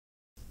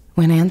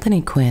When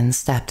Anthony Quinn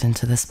stepped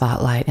into the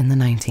spotlight in the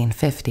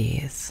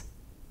 1950s,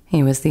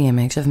 he was the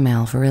image of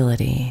male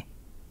virility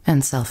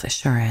and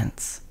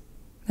self-assurance.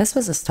 This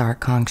was a stark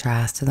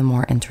contrast to the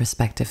more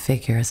introspective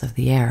figures of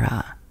the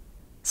era,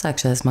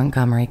 such as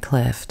Montgomery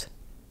Clift,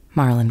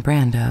 Marlon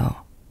Brando,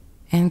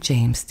 and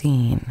James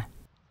Dean.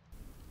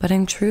 But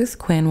in truth,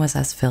 Quinn was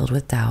as filled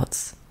with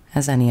doubts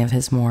as any of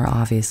his more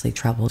obviously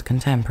troubled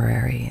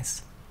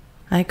contemporaries.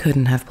 "I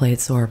couldn't have played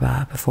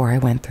Zorba before I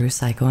went through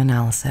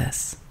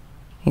psychoanalysis,"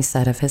 he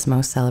said of his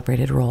most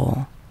celebrated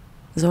role.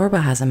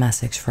 "Zorba has a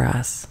message for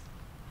us.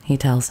 He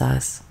tells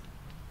us,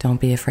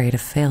 don't be afraid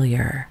of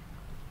failure.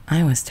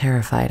 I was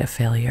terrified of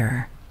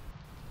failure."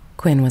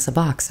 Quinn was a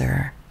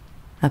boxer,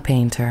 a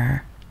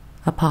painter,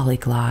 a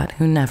polyglot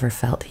who never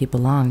felt he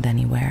belonged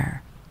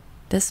anywhere,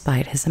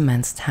 despite his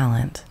immense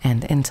talent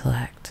and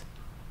intellect.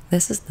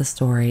 This is the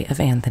story of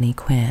Anthony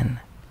Quinn.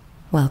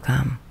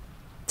 Welcome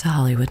to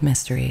Hollywood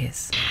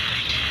Mysteries.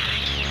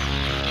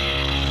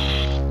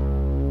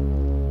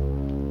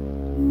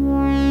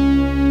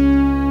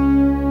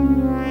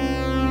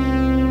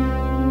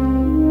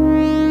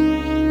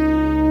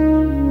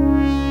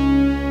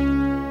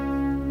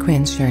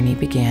 Quinn's journey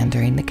began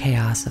during the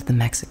chaos of the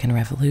Mexican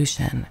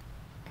Revolution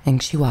in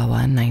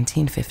Chihuahua in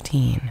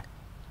 1915.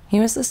 He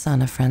was the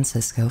son of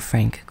Francisco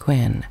Frank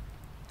Quinn,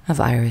 of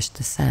Irish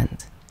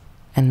descent,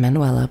 and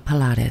Manuela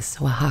Pallares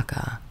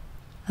Oaxaca,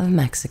 of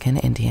Mexican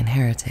Indian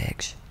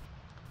heritage.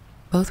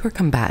 Both were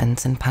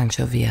combatants in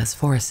Pancho Villa's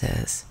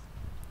forces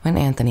when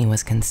Anthony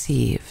was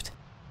conceived,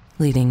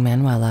 leading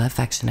Manuela,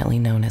 affectionately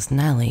known as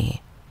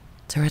Nellie,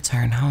 to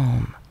return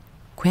home.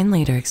 Quinn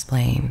later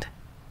explained,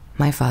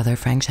 "My father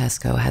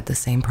Francesco had the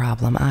same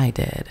problem I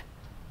did,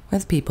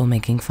 with people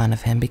making fun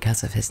of him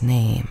because of his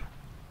name,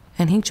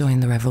 and he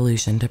joined the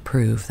revolution to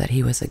prove that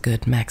he was a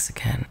good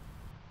Mexican."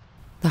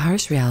 The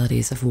harsh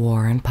realities of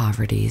war and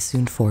poverty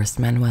soon forced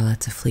Manuela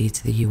to flee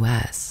to the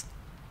US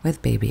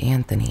with baby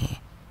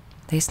Anthony.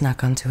 They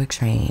snuck onto a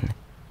train,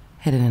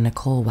 hidden in a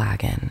coal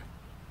wagon,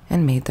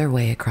 and made their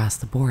way across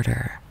the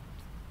border.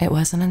 It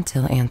wasn't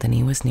until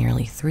Anthony was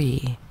nearly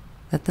 3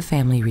 that the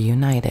family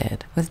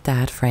reunited, with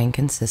Dad Frank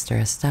and sister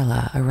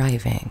Estella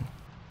arriving.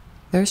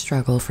 Their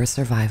struggle for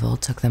survival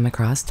took them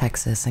across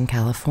Texas and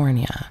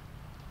California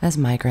as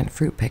migrant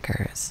fruit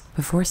pickers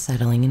before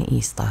settling in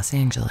East Los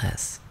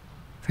Angeles.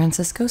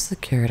 Francisco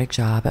secured a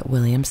job at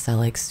William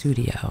Selig's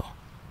studio,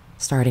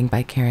 starting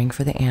by caring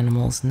for the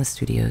animals in the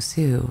studio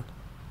zoo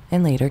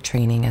and later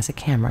training as a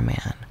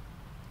cameraman.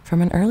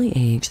 From an early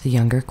age, the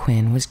younger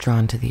Quinn was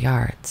drawn to the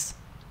arts.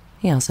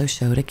 He also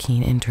showed a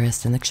keen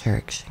interest in the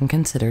church and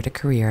considered a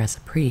career as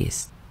a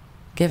priest.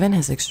 Given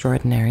his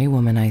extraordinary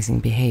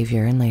womanizing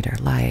behavior in later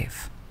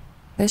life,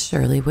 this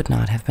surely would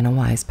not have been a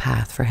wise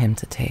path for him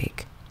to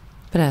take.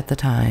 But at the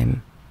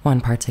time,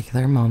 one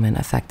particular moment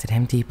affected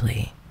him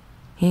deeply.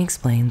 He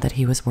explained that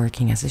he was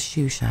working as a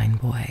shoe shine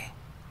boy,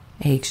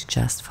 aged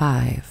just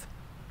 5,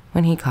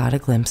 when he caught a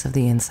glimpse of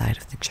the inside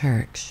of the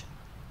church.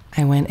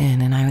 "I went in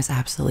and I was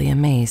absolutely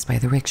amazed by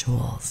the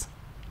rituals.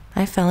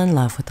 I fell in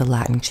love with the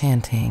Latin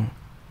chanting.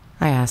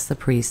 I asked the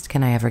priest,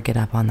 can I ever get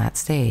up on that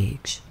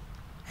stage?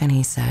 And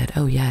he said,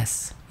 oh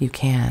yes, you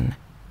can.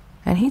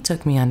 And he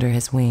took me under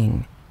his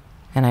wing,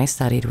 and I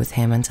studied with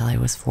him until I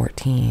was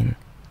 14.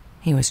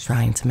 He was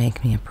trying to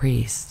make me a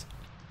priest."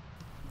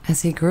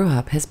 As he grew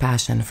up, his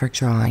passion for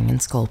drawing and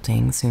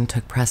sculpting soon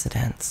took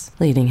precedence,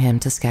 leading him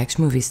to sketch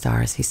movie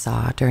stars he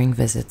saw during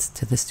visits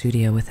to the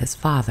studio with his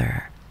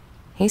father.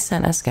 He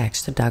sent a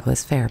sketch to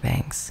Douglas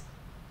Fairbanks,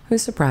 who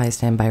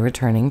surprised him by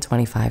returning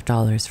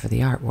 $25 for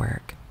the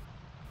artwork.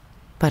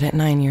 But at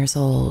 9 years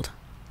old,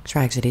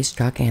 tragedy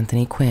struck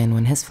Anthony Quinn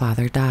when his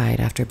father died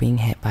after being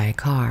hit by a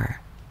car.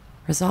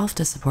 Resolved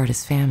to support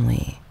his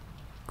family,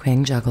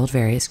 Quinn juggled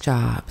various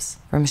jobs,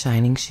 from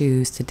shining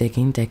shoes to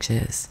digging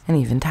ditches and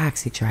even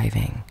taxi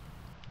driving.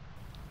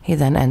 He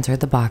then entered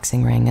the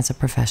boxing ring as a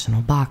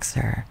professional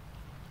boxer.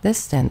 This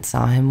stint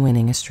saw him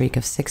winning a streak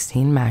of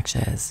 16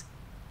 matches,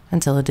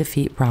 until a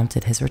defeat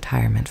prompted his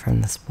retirement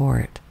from the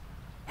sport.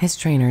 His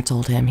trainer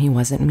told him he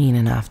wasn't mean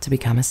enough to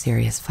become a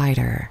serious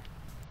fighter.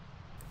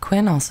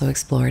 Quinn also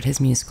explored his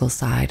musical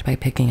side by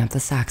picking up the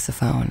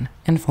saxophone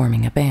and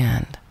forming a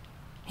band.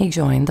 He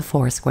joined the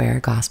Foursquare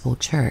Gospel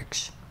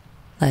Church,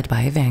 led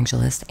by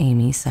evangelist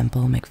Amy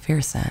Semple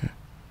McPherson.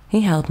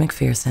 He held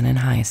McPherson in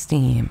high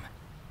esteem,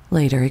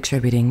 later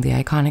attributing the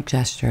iconic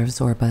gesture of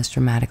Zorba's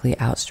dramatically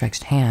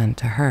outstretched hand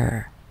to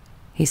her.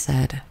 He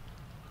said,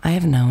 "I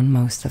have known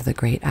most of the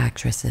great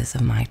actresses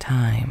of my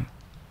time,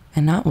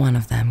 and not one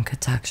of them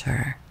could touch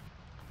her."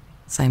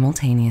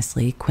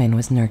 Simultaneously, Quinn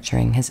was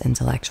nurturing his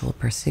intellectual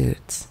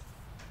pursuits.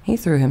 He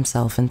threw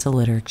himself into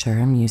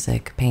literature,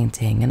 music,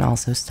 painting, and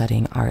also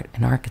studying art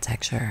and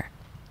architecture.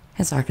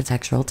 His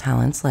architectural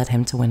talents led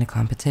him to win a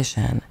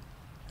competition,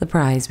 the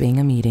prize being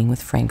a meeting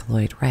with Frank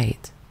Lloyd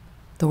Wright.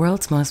 The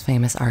world's most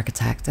famous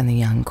architect and the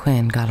young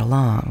Quinn got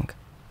along,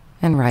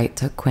 and Wright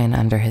took Quinn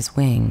under his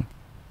wing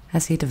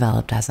as he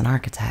developed as an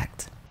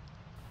architect.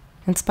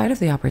 In spite of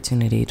the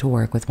opportunity to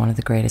work with one of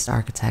the greatest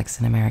architects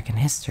in American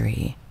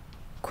history,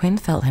 Quinn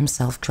felt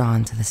himself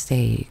drawn to the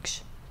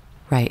stage.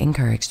 Wright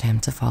encouraged him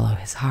to follow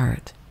his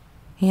heart.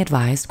 He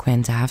advised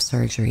Quinn to have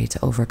surgery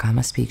to overcome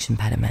a speech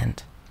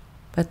impediment,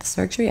 but the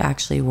surgery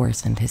actually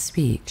worsened his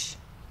speech.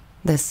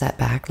 This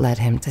setback led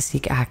him to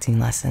seek acting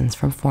lessons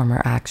from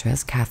former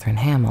actress Katherine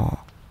Hamill.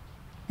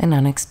 An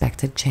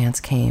unexpected chance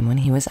came when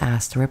he was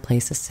asked to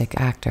replace a sick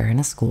actor in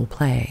a school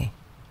play.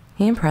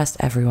 He impressed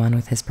everyone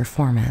with his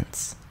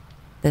performance.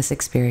 This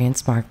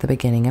experience marked the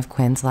beginning of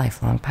Quinn's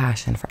lifelong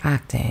passion for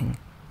acting.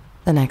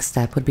 The next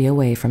step would be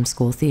away from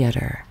school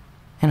theater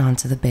and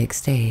onto the big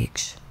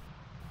stage.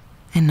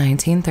 In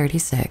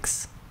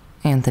 1936,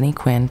 Anthony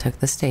Quinn took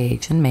the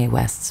stage in Mae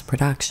West's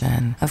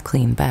production of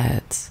Clean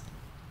Beds.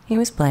 He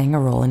was playing a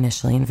role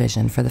initially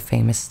envisioned for the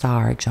famous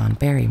star John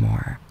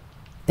Barrymore.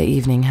 The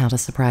evening held a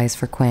surprise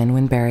for Quinn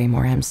when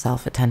Barrymore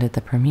himself attended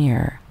the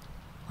premiere,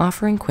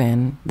 offering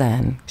Quinn,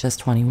 then just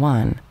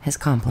 21, his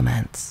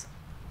compliments.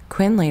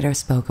 Quinn later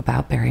spoke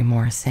about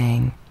Barrymore,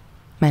 saying,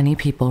 "Many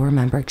people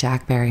remember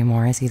Jack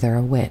Barrymore as either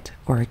a wit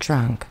or a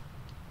drunk,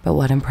 but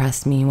what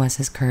impressed me was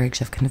his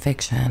courage of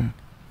conviction.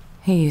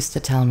 He used to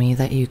tell me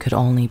that you could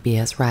only be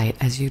as right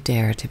as you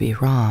dare to be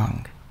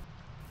wrong."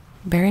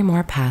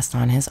 Barrymore passed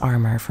on his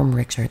armor from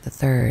Richard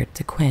III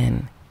to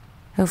Quinn,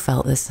 who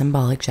felt this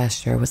symbolic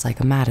gesture was like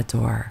a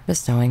matador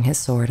bestowing his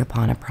sword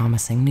upon a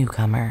promising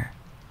newcomer.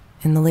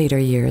 In the later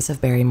years of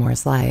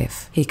Barrymore's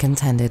life, he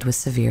contended with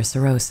severe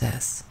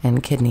cirrhosis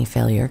and kidney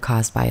failure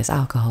caused by his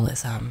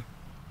alcoholism.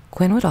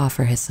 Quinn would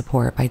offer his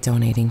support by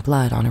donating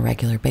blood on a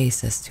regular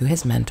basis to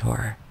his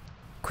mentor.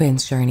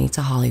 Quinn's journey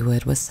to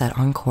Hollywood was set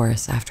on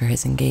course after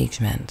his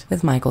engagement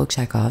with Michael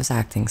Chekhov's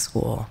acting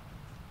school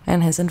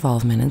and his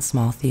involvement in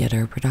small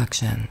theater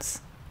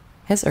productions.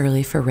 His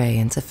early foray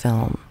into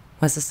film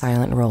was a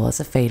silent role as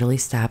a fatally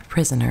stabbed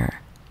prisoner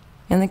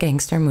in the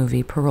gangster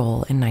movie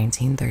Parole in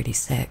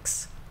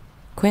 1936.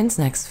 Quinn's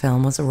next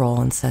film was a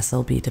role in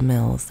Cecil B.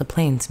 DeMille's The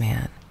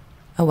Plainsman,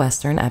 a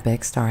Western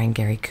epic starring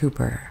Gary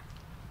Cooper.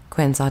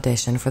 Quinn's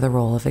audition for the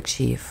role of a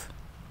chief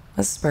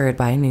was spurred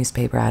by a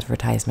newspaper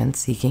advertisement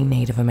seeking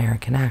Native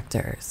American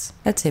actors,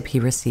 a tip he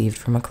received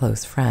from a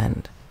close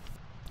friend.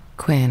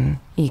 Quinn,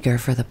 eager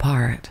for the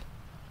part,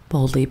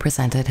 boldly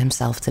presented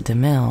himself to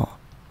DeMille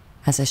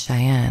as a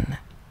Cheyenne.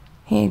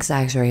 He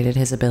exaggerated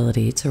his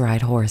ability to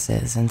ride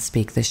horses and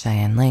speak the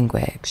Cheyenne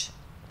language,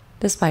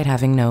 despite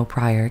having no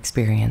prior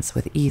experience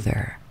with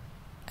either.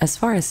 As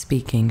far as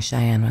speaking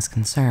Cheyenne was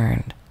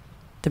concerned,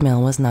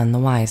 DeMille was none the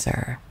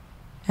wiser,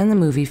 and the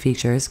movie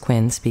features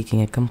Quinn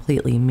speaking a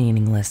completely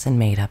meaningless and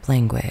made-up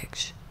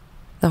language.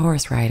 The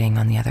horse riding,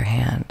 on the other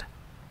hand,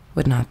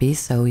 would not be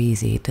so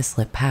easy to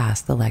slip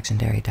past the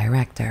legendary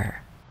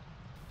director.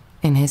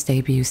 In his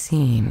debut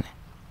scene,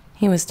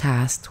 he was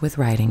tasked with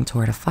riding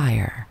toward a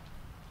fire,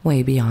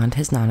 way beyond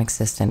his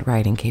non-existent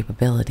riding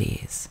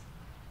capabilities.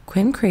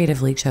 Quinn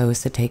creatively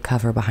chose to take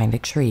cover behind a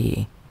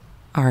tree,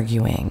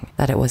 arguing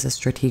that it was a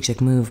strategic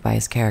move by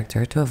his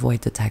character to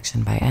avoid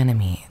detection by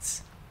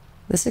enemies.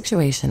 The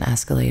situation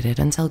escalated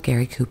until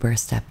Gary Cooper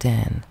stepped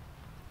in,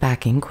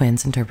 backing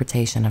Quinn's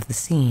interpretation of the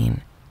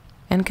scene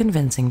and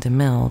convincing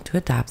DeMille to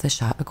adapt the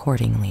shot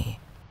accordingly.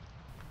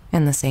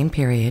 In the same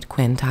period,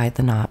 Quinn tied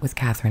the knot with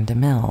Catherine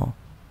DeMille.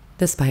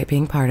 Despite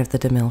being part of the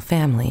DeMille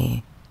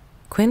family,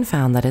 Quinn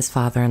found that his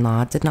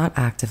father-in-law did not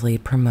actively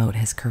promote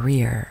his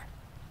career.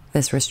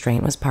 This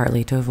restraint was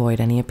partly to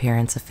avoid any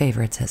appearance of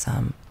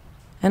favoritism,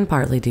 and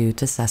partly due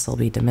to Cecil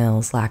B.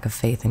 DeMille's lack of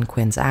faith in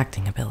Quinn's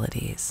acting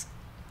abilities.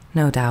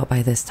 No doubt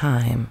by this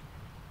time,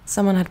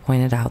 someone had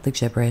pointed out the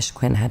gibberish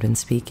Quinn had been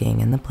speaking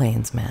in The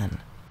Plainsman.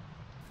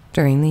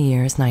 During the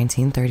years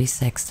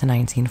 1936 to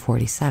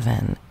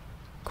 1947,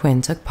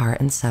 Quinn took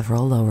part in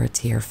several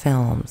lower-tier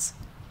films,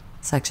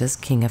 such as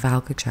King of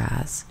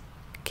Alcatraz,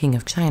 King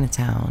of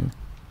Chinatown,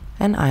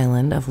 and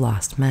Island of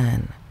Lost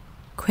Men.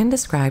 Quinn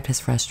described his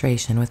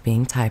frustration with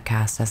being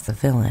typecast as the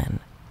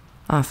villain,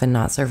 often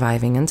not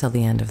surviving until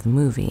the end of the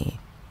movie.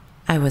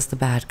 "I was the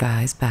bad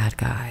guy's bad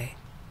guy,"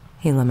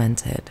 he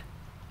lamented,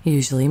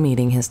 usually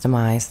meeting his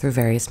demise through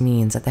various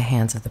means at the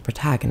hands of the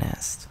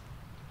protagonist.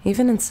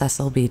 Even in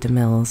Cecil B.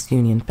 DeMille's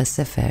Union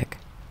Pacific,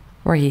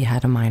 where he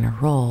had a minor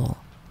role,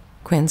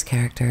 Quinn's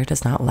character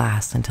does not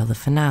last until the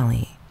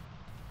finale.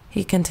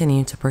 He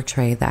continued to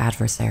portray the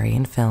adversary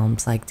in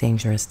films like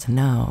Dangerous to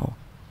Know,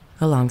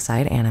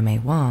 alongside Anna May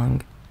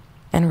Wong,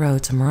 and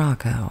Road to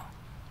Morocco,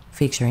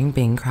 featuring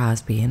Bing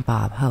Crosby and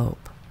Bob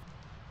Hope.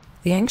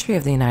 The entry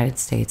of the United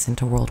States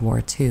into World War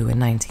II in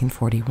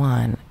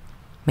 1941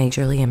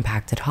 majorly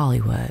impacted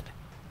Hollywood.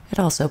 It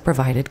also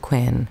provided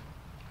Quinn,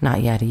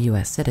 not yet a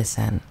U.S.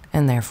 citizen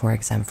and therefore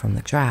exempt from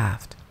the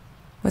draft,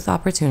 with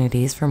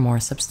opportunities for more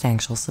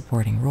substantial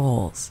supporting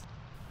roles.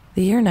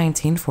 The year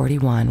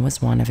 1941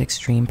 was one of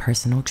extreme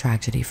personal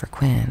tragedy for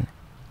Quinn.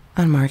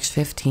 On March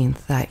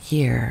 15th that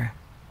year,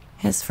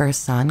 his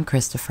first son,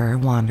 Christopher,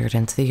 wandered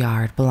into the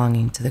yard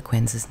belonging to the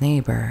Quinns'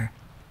 neighbor,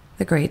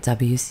 the great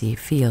W.C.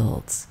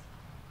 Fields,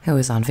 who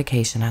was on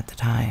vacation at the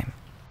time.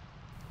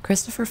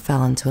 Christopher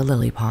fell into a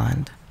lily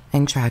pond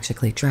and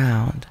tragically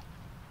drowned.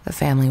 The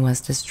family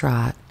was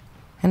distraught,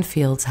 and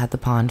Fields had the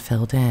pond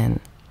filled in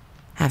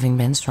having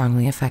been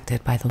strongly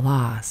affected by the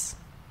loss.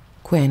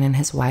 Quinn and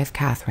his wife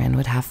Catherine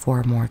would have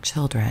 4 more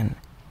children: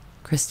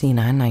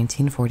 Christina in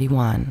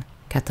 1941,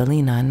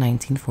 Catalina in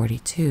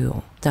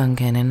 1942,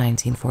 Duncan in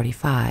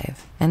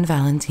 1945, and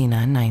Valentina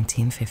in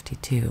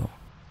 1952.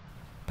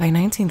 By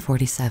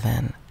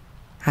 1947,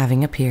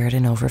 having appeared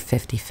in over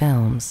 50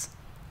 films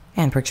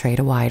and portrayed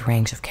a wide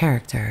range of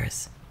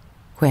characters,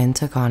 Quinn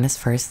took on his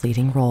first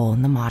leading role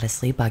in the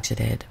modestly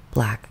budgeted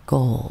Black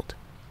Gold,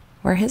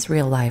 where his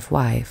real-life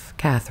wife,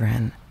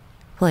 Catherine,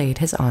 played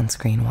his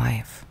on-screen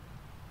wife.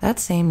 That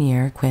same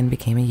year, Quinn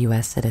became a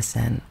U.S.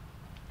 citizen.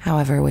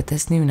 However, with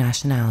this new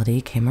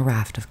nationality came a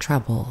raft of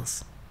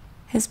troubles.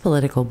 His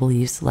political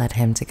beliefs led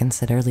him to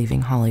consider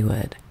leaving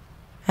Hollywood,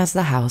 as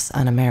the House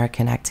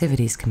Un-American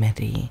Activities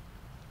Committee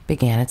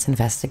began its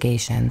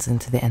investigations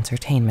into the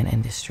entertainment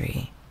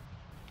industry.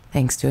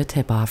 Thanks to a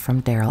tip-off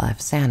from Daryl F.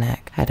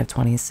 Zanuck, head of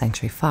 20th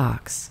Century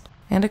Fox,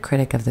 and a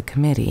critic of the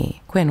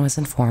committee, Quinn was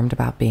informed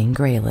about being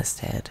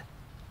gray-listed.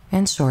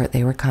 In short,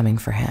 they were coming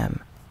for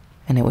him,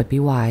 and it would be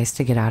wise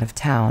to get out of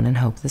town and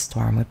hope the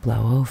storm would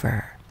blow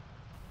over.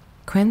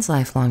 Quinn's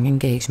lifelong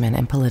engagement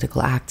in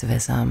political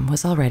activism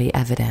was already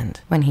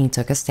evident when he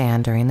took a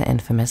stand during the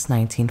infamous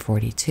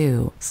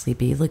 1942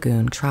 Sleepy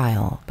Lagoon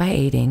trial by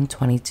aiding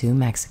 22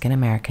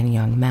 Mexican-American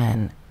young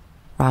men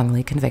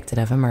wrongly convicted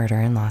of a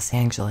murder in Los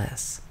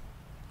Angeles.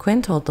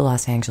 Quinn told the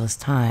Los Angeles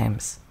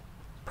Times,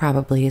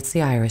 "Probably it's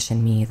the Irish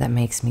in me that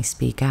makes me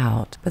speak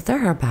out, but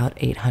there are about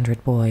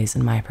 800 boys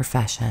in my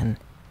profession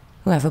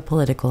who have a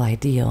political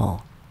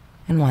ideal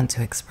and want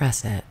to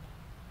express it.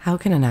 How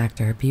can an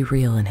actor be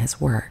real in his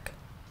work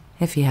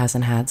if he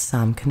hasn't had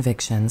some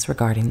convictions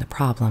regarding the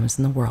problems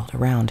in the world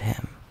around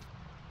him?"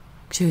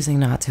 Choosing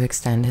not to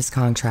extend his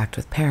contract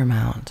with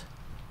Paramount,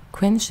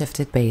 Quinn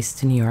shifted base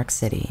to New York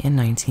City in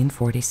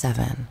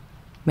 1947,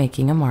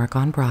 making a mark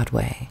on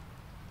Broadway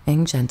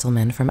in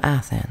Gentleman from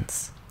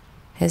Athens.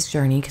 His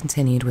journey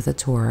continued with a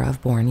tour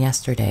of Born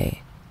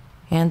Yesterday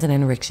and an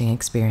enriching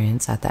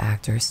experience at the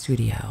Actors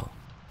Studio.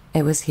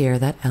 It was here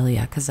that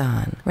Elia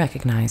Kazan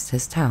recognized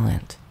his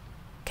talent,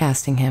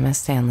 casting him as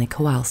Stanley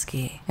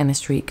Kowalski in A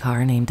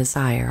Streetcar Named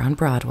Desire on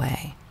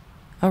Broadway,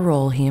 a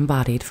role he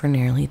embodied for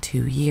nearly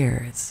 2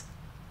 years.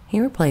 He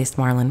replaced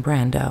Marlon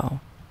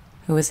Brando,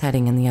 who was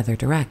heading in the other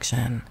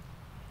direction,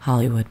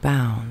 Hollywood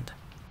bound.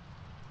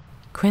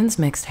 Quinn's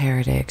mixed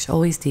heritage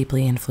always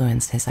deeply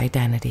influenced his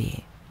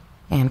identity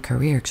and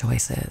career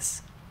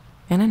choices.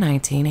 In a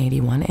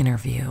 1981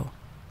 interview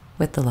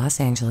with the Los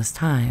Angeles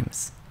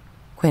Times,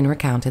 Quinn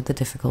recounted the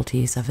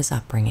difficulties of his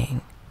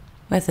upbringing.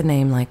 With a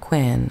name like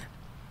Quinn,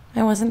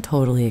 I wasn't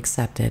totally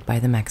accepted by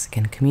the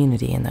Mexican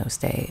community in those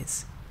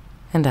days.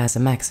 And as a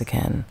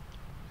Mexican,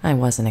 I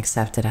wasn't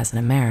accepted as an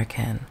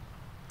American.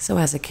 So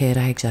as a kid,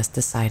 I just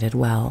decided,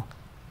 well,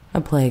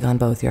 a plague on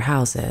both your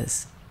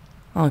houses.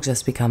 I'll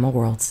just become a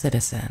world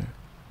citizen.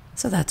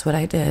 So that's what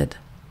I did.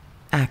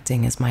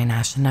 Acting is my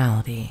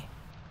nationality.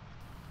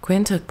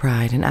 Quinn took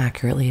pride in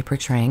accurately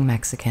portraying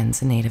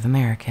Mexicans and Native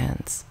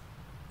Americans,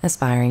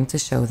 aspiring to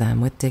show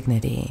them with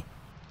dignity.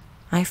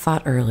 I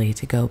fought early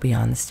to go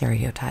beyond the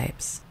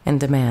stereotypes and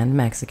demand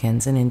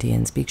Mexicans and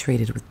Indians be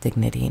treated with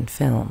dignity in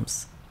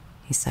films,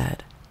 he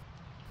said.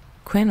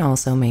 Quinn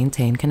also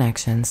maintained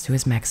connections to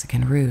his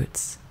Mexican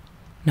roots,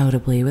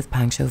 notably with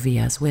Pancho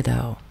Villa's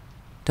widow,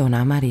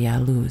 Dona Maria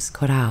Luz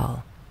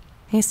Corral.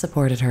 He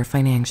supported her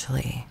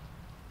financially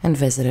and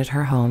visited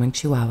her home in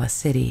Chihuahua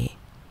City,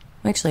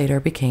 which later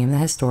became the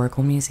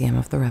Historical Museum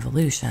of the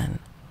Revolution.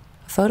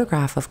 A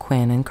photograph of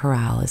Quinn and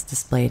Corral is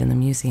displayed in the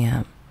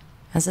museum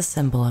as a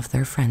symbol of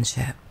their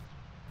friendship.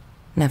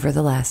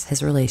 Nevertheless,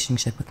 his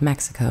relationship with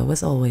Mexico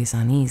was always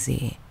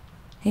uneasy.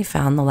 He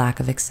found the lack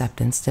of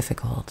acceptance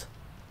difficult,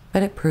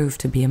 but it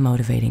proved to be a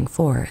motivating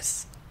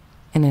force.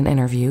 In an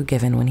interview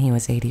given when he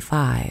was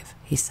 85,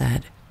 he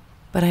said,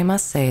 "But I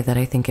must say that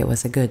I think it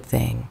was a good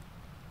thing,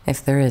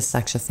 if there is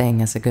such a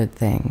thing as a good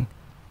thing,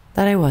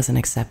 that I wasn't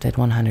accepted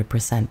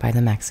 100% by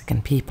the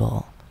Mexican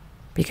people,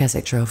 because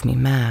it drove me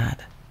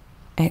mad.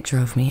 It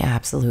drove me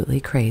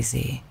absolutely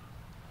crazy.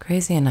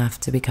 Crazy enough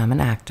to become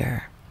an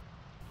actor."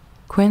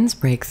 Quinn's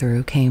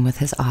breakthrough came with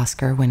his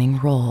Oscar-winning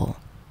role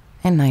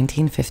in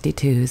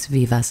 1952's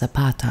Viva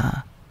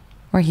Zapata,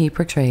 where he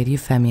portrayed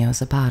Eufemio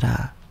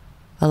Zapata,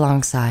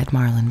 alongside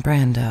Marlon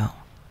Brando.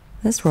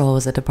 This role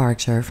was a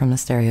departure from the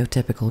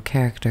stereotypical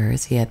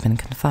characters he had been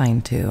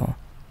confined to,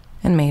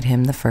 and made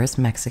him the first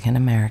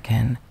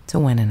Mexican-American to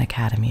win an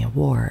Academy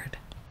Award.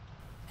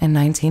 In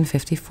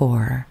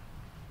 1954,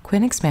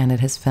 Quinn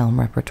expanded his film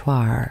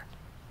repertoire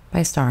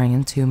by starring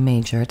in 2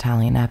 major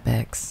Italian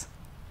epics.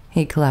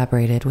 He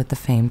collaborated with the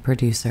famed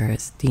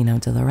producers Dino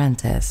De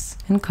Laurentiis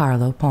and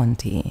Carlo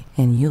Ponti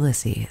in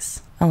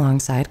Ulysses,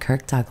 alongside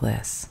Kirk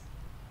Douglas,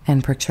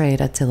 and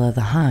portrayed Attila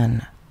the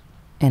Hun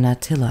in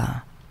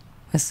Attila,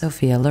 with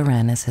Sophia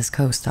Loren as his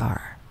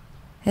co-star.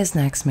 His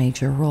next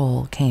major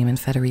role came in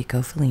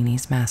Federico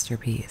Fellini's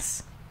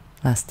masterpiece,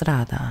 La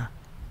Strada,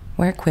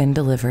 where Quinn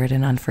delivered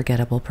an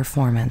unforgettable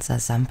performance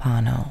as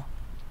Zampano,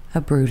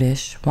 a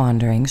brutish,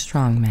 wandering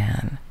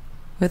strongman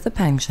with a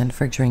penchant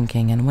for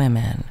drinking and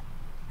women,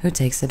 who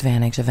takes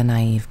advantage of a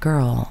naive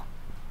girl,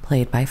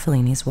 played by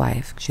Fellini's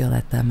wife,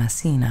 Giulietta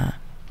Messina,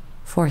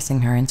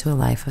 forcing her into a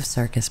life of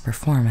circus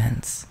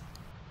performance.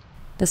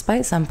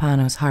 Despite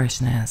Zampano's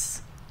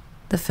harshness,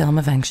 the film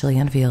eventually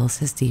unveils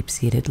his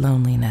deep-seated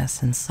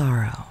loneliness and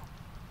sorrow.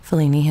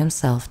 Fellini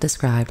himself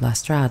described La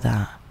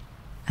Strada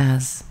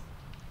as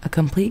a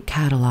complete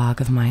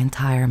catalog of my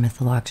entire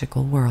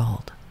mythological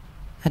world,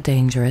 a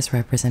dangerous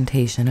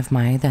representation of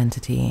my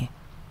identity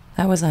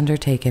that was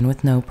undertaken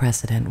with no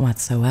precedent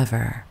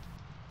whatsoever.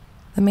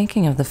 The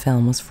making of the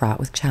film was fraught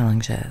with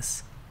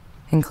challenges,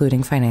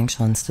 including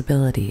financial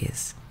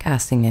instabilities,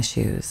 casting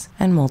issues,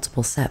 and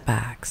multiple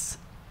setbacks,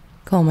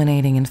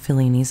 culminating in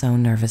Fellini's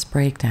own nervous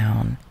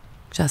breakdown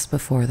just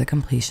before the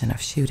completion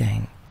of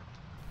shooting.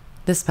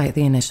 Despite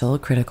the initial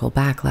critical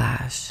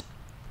backlash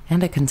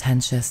and a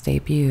contentious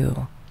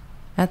debut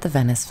at the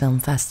Venice Film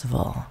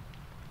Festival,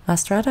 La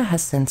Strada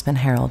has since been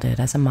heralded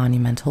as a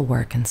monumental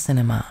work in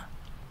cinema,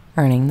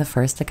 earning the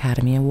first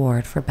Academy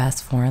Award for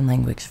Best Foreign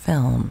Language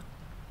Film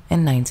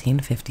in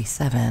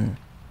 1957,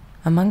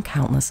 among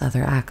countless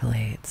other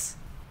accolades.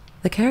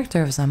 The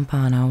character of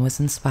Zampano was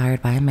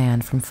inspired by a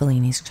man from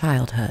Fellini's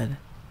childhood,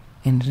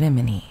 in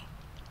Rimini,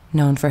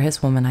 known for his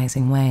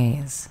womanizing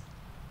ways.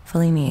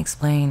 Fellini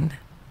explained,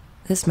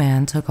 "This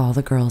man took all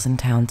the girls in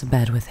town to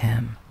bed with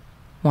him.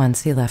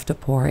 Once he left a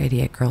poor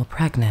idiot girl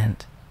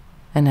pregnant,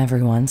 and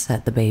everyone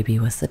said the baby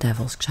was the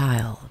devil's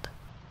child."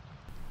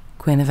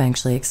 Quinn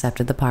eventually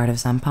accepted the part of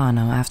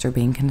Zampano after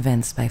being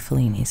convinced by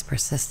Fellini's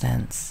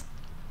persistence.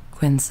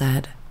 Quinn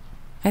said,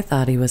 "I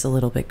thought he was a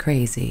little bit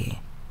crazy,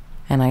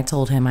 and I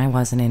told him I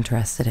wasn't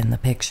interested in the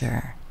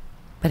picture,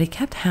 but he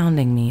kept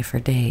hounding me for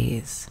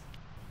days."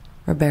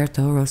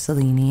 Roberto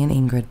Rossellini and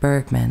Ingrid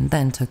Bergman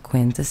then took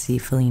Quinn to see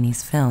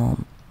Fellini's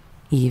film,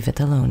 I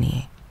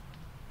Vitelloni,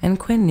 and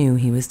Quinn knew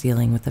he was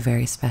dealing with a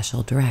very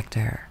special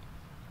director.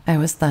 "I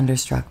was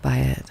thunderstruck by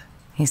it,"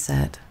 he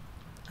said.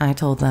 "I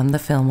told them the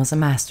film was a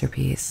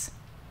masterpiece,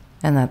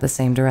 and that the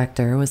same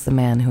director was the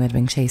man who had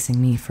been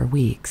chasing me for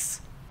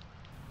weeks."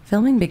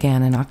 Filming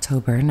began in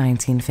October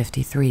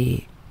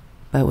 1953,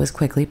 but was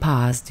quickly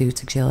paused due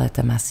to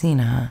Giulietta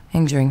Messina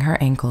injuring her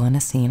ankle in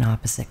a scene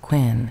opposite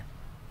Quinn.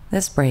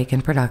 This break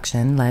in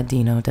production led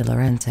Dino De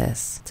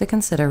Laurentiis to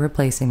consider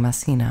replacing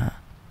Messina,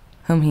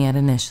 whom he had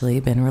initially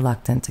been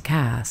reluctant to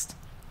cast,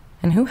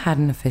 and who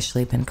hadn't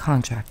officially been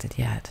contracted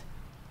yet.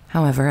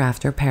 However,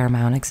 after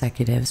Paramount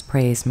executives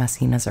praised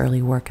Messina's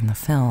early work in the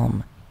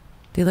film,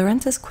 De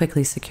Laurentiis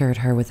quickly secured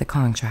her with a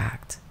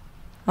contract,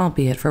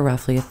 albeit for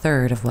roughly a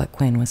third of what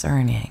Quinn was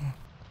earning.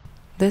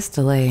 This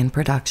delay in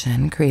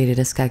production created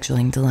a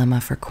scheduling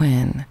dilemma for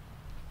Quinn,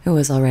 who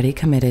was already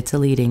committed to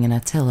leading in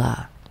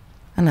Attila,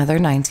 another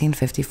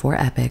 1954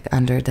 epic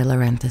under De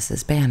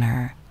Laurentiis'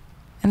 banner,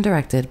 and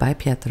directed by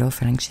Pietro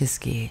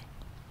Francischi.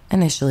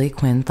 Initially,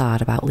 Quinn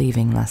thought about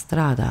leaving La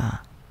Strada,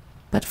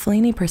 but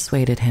Fellini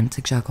persuaded him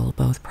to juggle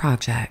both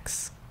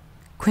projects.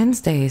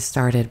 Quinn's days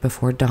started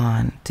before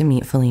dawn to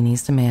meet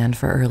Fellini's demand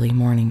for early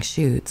morning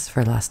shoots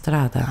for La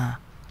Strada,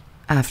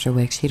 after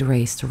which he'd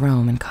raced to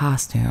Rome in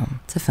costume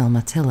to film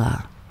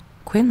Attila.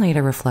 Quinn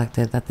later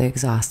reflected that the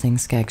exhausting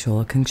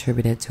schedule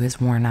contributed to his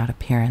worn-out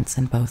appearance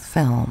in both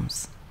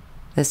films.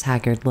 This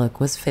haggard look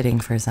was fitting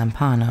for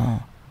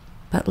Zampano,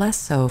 but less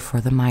so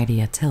for the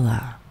mighty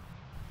Attila.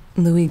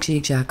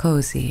 Luigi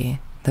Giacosi,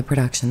 the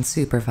production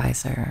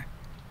supervisor,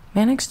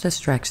 managed to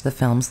stretch the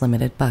film's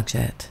limited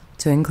budget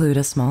to include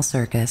a small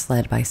circus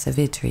led by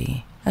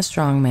Savitri, a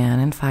strong man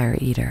and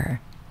fire-eater,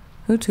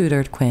 who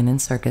tutored Quinn in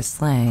circus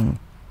slang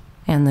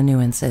and the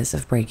nuances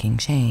of breaking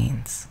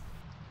chains.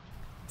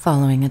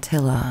 Following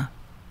Attila,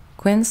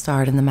 Quinn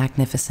starred in The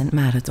Magnificent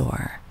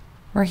Matador,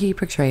 where he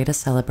portrayed a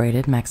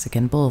celebrated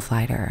Mexican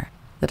bullfighter.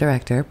 The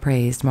director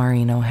praised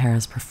Maureen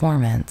O'Hara's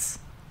performance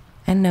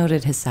and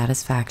noted his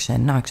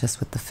satisfaction not just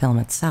with the film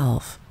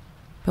itself,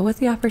 but with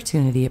the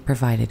opportunity it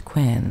provided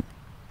Quinn.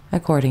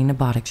 According to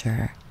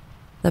Bottcher,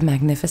 The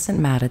Magnificent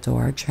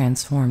Matador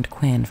transformed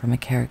Quinn from a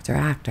character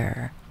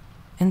actor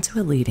into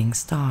a leading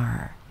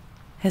star.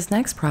 His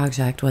next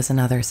project was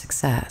another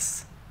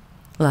success.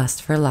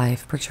 Lust for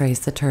Life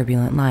portrays the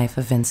turbulent life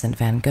of Vincent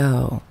van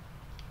Gogh,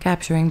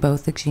 capturing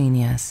both the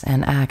genius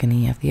and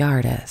agony of the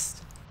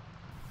artist.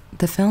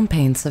 The film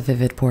paints a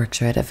vivid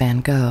portrait of Van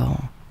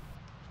Gogh,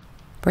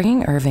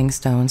 bringing Irving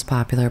Stone's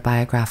popular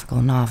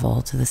biographical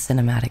novel to the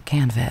cinematic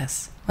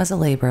canvas was a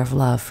labor of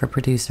love for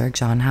producer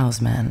John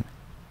Houseman,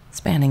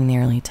 spanning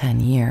nearly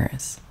 10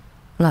 years.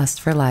 Lust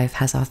for Life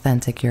has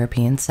authentic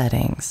European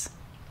settings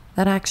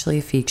that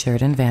actually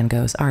featured in Van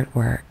Gogh's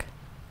artwork.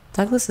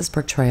 Douglas's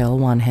portrayal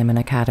won him an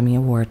Academy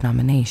Award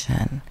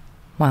nomination,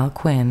 while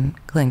Quinn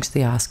clinched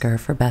the Oscar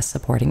for Best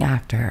Supporting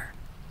Actor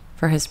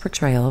for his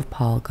portrayal of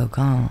Paul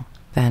Gauguin,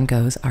 Van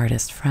Gogh's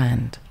artist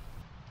friend.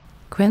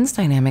 Quinn's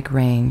dynamic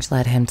range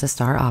led him to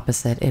star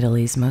opposite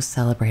Italy's most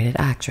celebrated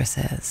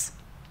actresses,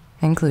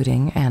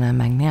 including Anna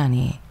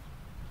Magnani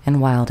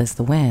in Wild as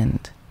the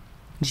Wind,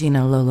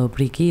 Gina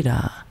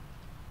Lollobrigida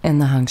in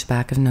The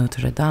Hunchback of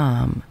Notre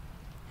Dame,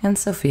 and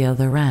Sophia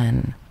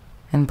Loren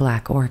in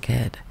Black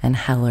Orchid and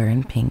Heller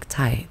in Pink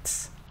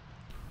Tights.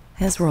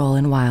 His role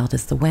in Wild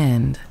as the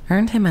Wind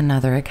earned him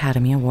another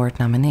Academy Award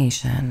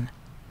nomination,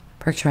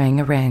 portraying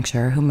a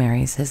rancher who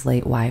marries his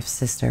late wife's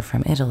sister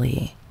from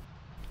Italy.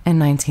 In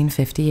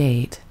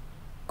 1958,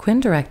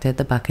 Quinn directed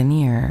The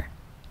Buccaneer,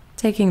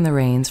 taking the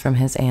reins from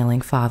his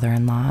ailing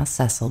father-in-law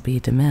Cecil B.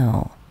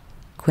 DeMille.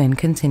 Quinn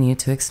continued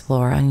to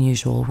explore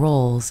unusual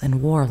roles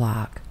in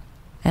Warlock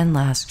and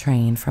Last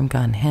Train from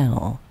Gun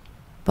Hill,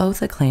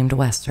 both acclaimed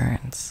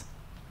westerns.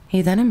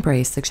 He then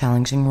embraced the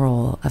challenging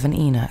role of an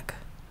Enoch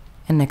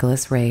in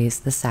Nicholas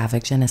Ray's The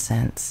Savage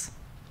Innocents,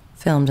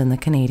 filmed in the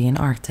Canadian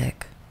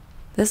Arctic.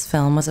 This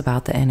film was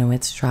about the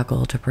Inuits'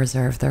 struggle to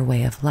preserve their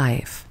way of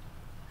life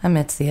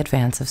amidst the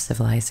advance of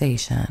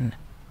civilization.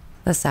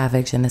 The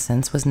Savage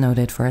Innocents was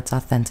noted for its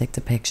authentic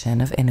depiction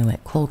of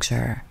Inuit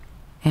culture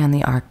and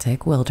the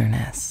Arctic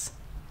wilderness.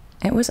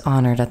 It was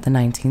honored at the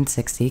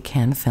 1960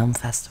 Cannes Film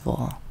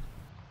Festival.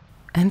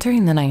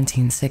 Entering the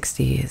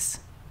 1960s,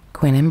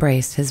 Quinn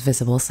embraced his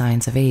visible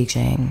signs of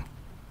aging.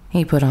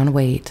 He put on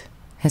weight,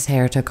 his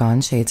hair took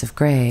on shades of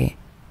gray,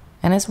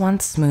 and his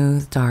once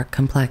smooth, dark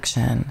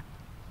complexion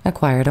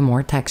acquired a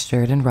more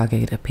textured and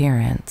rugged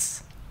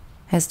appearance.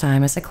 His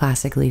time as a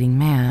classic leading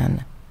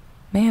man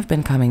may have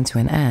been coming to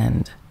an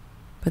end,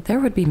 but there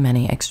would be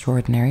many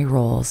extraordinary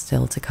roles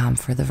still to come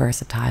for the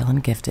versatile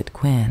and gifted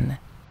Quinn.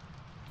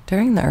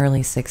 During the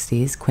early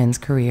 60s, Quinn's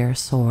career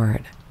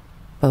soared,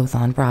 both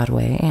on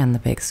Broadway and the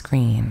big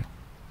screen.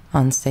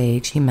 On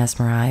stage, he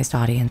mesmerized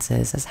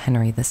audiences as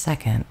Henry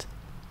II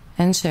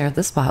and shared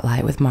the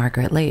spotlight with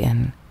Margaret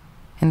Leighton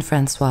in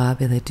François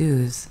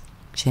Bilodeau's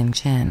Chin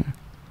Chin.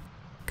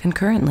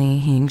 Concurrently,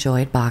 he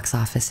enjoyed box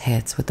office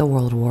hits with the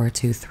World War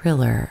II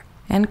thriller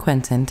and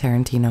Quentin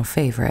Tarantino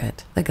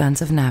favorite, The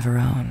Guns of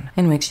Navarone,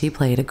 in which he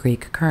played a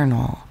Greek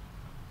colonel,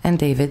 and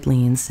David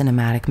Lean's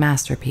cinematic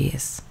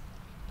masterpiece,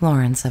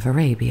 Lawrence of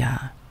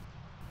Arabia.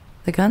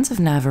 The Guns of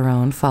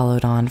Navarone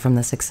followed on from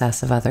the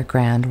success of other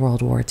grand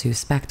World War II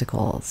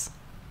spectacles,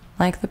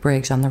 like The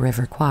Bridge on the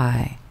River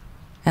Kwai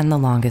and The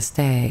Longest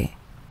Day.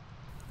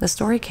 The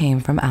story came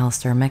from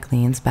Alistair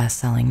MacLean's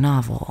best-selling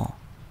novel.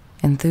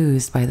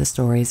 Enthused by the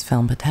story's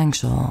film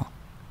potential,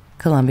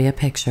 Columbia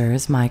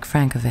Pictures' Mike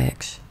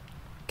Frankovich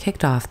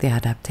kicked off the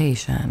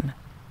adaptation.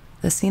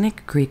 The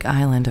scenic Greek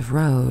island of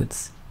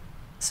Rhodes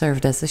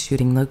served as the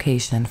shooting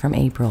location from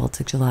April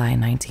to July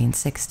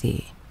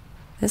 1960.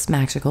 This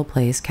magical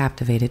place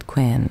captivated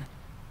Quinn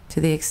to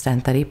the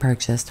extent that he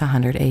purchased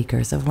 100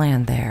 acres of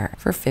land there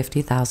for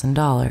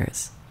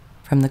 $50,000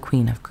 from the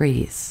Queen of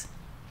Greece.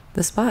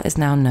 The spot is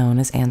now known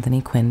as Anthony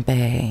Quinn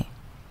Bay,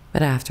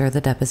 but after the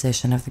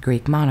deposition of the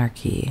Greek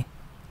monarchy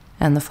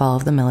and the fall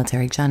of the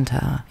military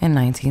junta in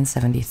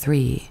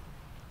 1973,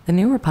 the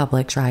new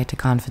republic tried to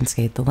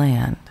confiscate the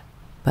land,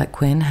 but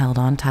Quinn held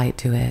on tight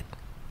to it,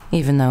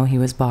 even though he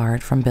was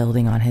barred from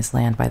building on his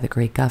land by the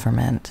Greek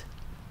government.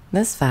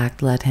 This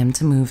fact led him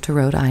to move to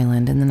Rhode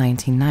Island in the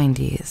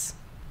 1990s,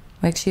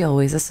 which he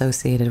always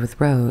associated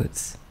with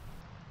Rhodes.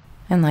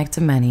 And like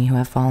to many who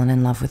have fallen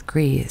in love with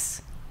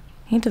Greece,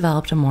 he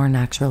developed a more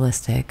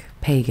naturalistic,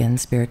 pagan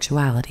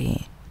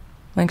spirituality,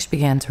 which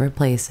began to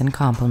replace and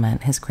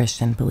complement his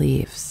Christian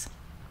beliefs.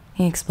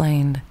 He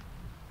explained,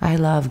 "I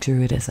love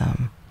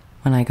Druidism.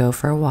 When I go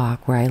for a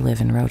walk where I live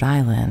in Rhode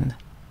Island,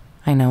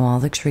 I know all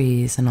the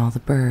trees and all the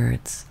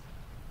birds,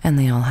 and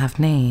they all have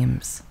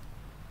names.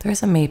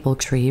 There's a maple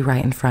tree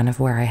right in front of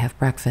where I have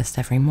breakfast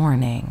every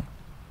morning,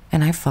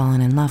 and I've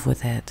fallen in love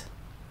with it.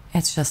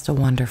 It's just a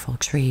wonderful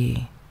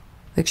tree.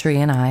 The tree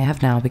and I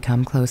have now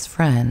become close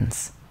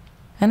friends,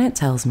 and it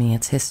tells me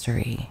its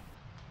history."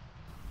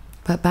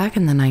 But back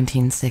in the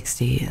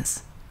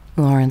 1960s,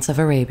 Lawrence of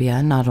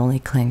Arabia not only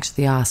clinched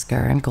the Oscar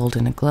and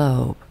Golden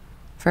Globe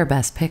for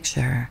Best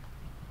Picture,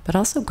 but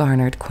also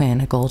garnered Quinn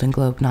a Golden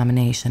Globe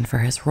nomination for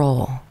his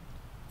role.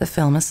 The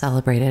film is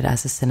celebrated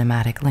as a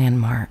cinematic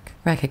landmark,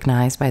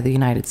 recognized by the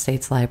United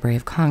States Library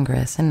of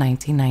Congress in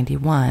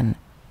 1991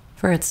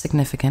 for its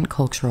significant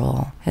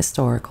cultural,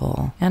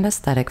 historical, and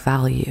aesthetic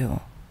value,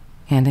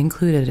 and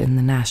included in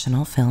the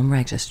National Film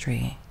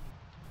Registry.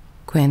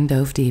 Quinn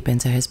dove deep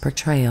into his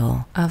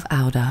portrayal of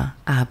Auda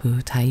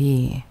Abu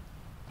Tayi.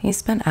 He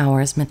spent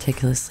hours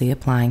meticulously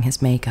applying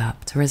his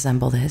makeup to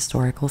resemble the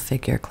historical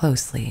figure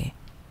closely,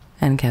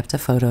 and kept a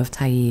photo of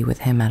Tayi with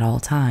him at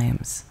all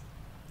times.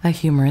 A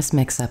humorous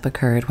mix-up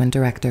occurred when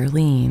director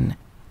Lean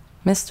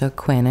mistook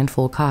Quinn in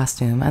full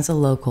costume as a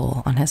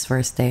local on his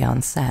first day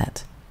on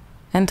set,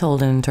 and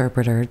told an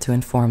interpreter to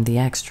inform the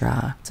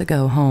extra to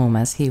go home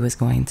as he was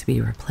going to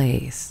be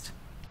replaced.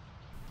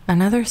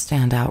 Another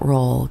standout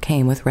role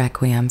came with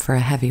Requiem for a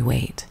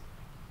Heavyweight,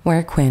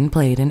 where Quinn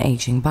played an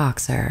aging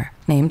boxer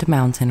named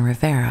Mountain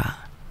Rivera,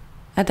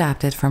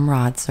 adapted from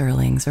Rod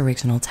Serling's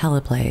original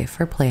teleplay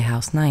for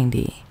Playhouse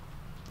 90.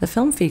 The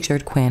film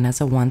featured Quinn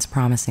as a once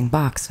promising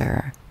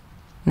boxer,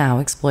 now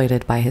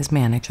exploited by his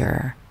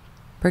manager,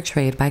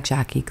 portrayed by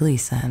Jackie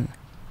Gleason.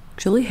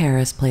 Julie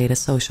Harris played a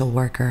social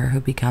worker who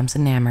becomes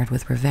enamored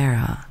with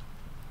Rivera,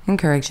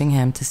 encouraging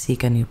him to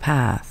seek a new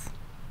path.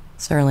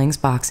 Serling's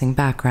boxing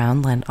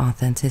background lent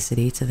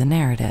authenticity to the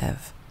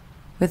narrative,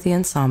 with the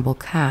ensemble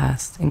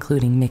cast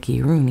including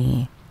Mickey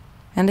Rooney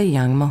and a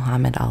young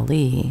Muhammad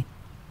Ali,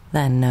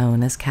 then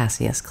known as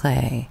Cassius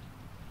Clay,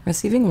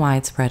 receiving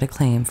widespread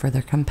acclaim for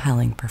their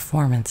compelling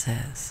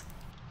performances.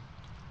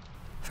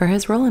 For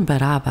his role in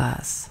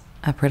Barabbas,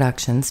 a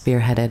production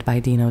spearheaded by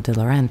Dino De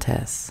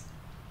Laurentiis,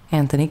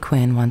 Anthony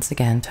Quinn once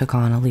again took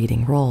on a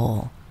leading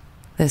role,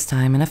 this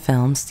time in a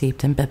film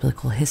steeped in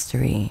biblical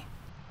history.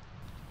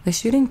 The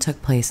shooting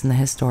took place in the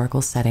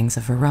historical settings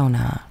of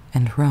Verona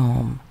and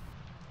Rome,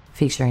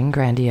 featuring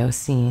grandiose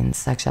scenes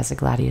such as a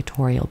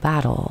gladiatorial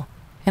battle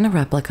and a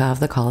replica of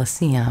the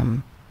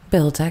Colosseum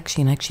built at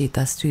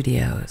Cinecittà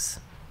Studios,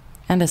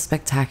 and a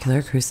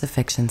spectacular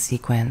crucifixion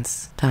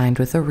sequence timed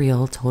with a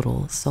real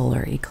total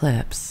solar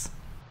eclipse.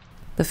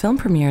 The film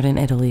premiered in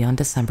Italy on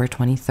December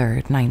 23,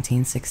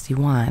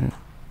 1961,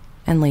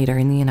 and later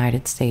in the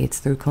United States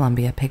through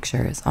Columbia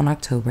Pictures on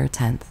October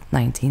 10,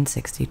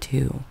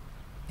 1962.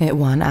 It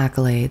won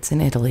accolades in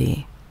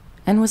Italy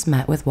and was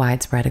met with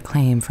widespread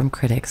acclaim from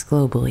critics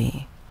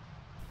globally.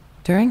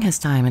 During his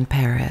time in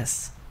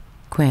Paris,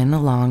 Quinn,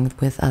 along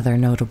with other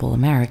notable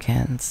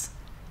Americans,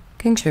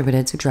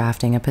 contributed to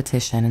drafting a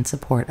petition in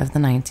support of the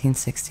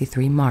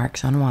 1963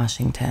 March on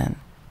Washington.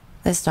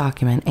 This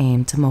document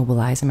aimed to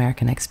mobilize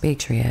American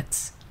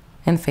expatriates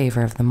in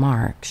favor of the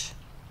march.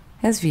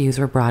 His views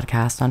were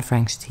broadcast on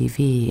French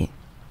TV,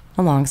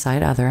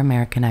 alongside other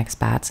American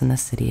expats in the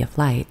City of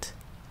Light,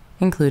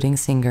 including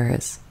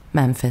singers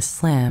Memphis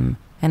Slim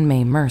and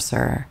Mae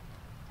Mercer,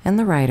 and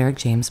the writer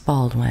James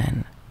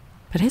Baldwin.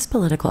 But his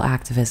political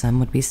activism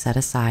would be set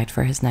aside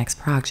for his next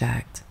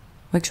project,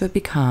 which would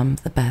become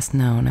the best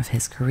known of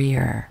his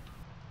career.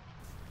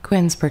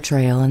 Quinn's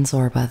portrayal in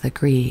Zorba the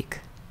Greek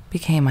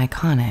became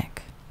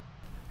iconic.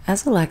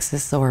 As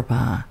Alexis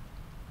Zorba,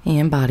 he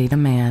embodied a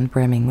man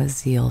brimming with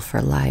zeal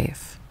for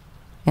life.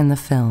 In the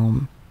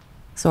film,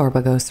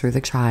 Zorba goes through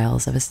the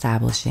trials of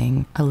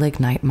establishing a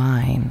lignite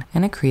mine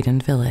in a Cretan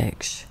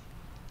village.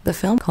 The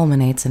film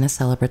culminates in a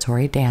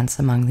celebratory dance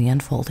among the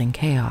unfolding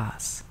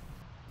chaos.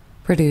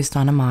 Produced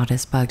on a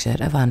modest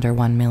budget of under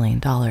 $1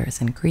 million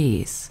in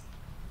Greece,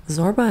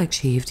 Zorba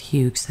achieved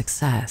huge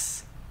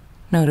success,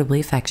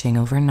 notably fetching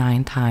over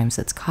 9 times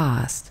its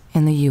cost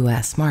in the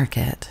US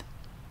market.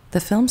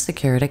 The film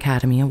secured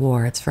Academy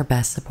Awards for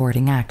Best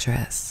Supporting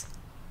Actress,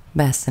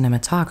 Best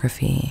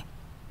Cinematography,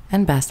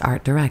 and Best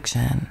Art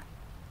Direction,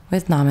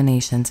 with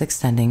nominations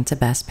extending to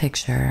Best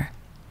Picture,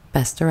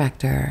 Best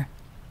Director,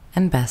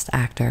 and Best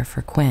Actor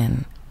for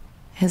Quinn.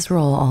 His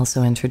role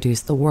also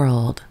introduced the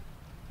world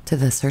to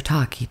the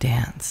Sirtaki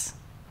dance.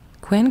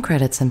 Quinn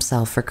credits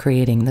himself for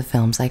creating the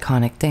film's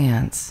iconic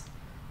dance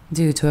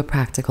due to a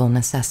practical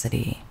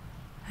necessity.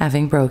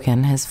 Having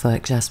broken his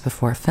foot just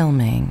before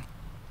filming,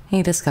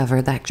 he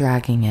discovered that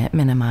dragging it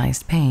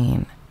minimized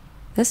pain.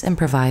 This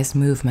improvised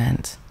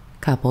movement,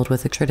 coupled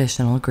with a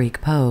traditional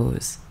Greek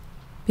pose,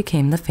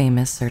 became the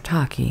famous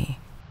Sirtaki.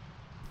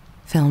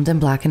 Filmed in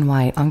black and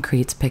white on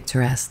Crete's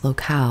picturesque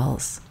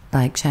locales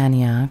like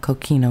Chania,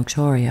 Kokino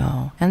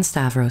Chorio, and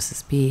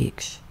Stavros'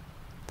 Beach,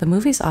 the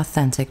movie's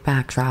authentic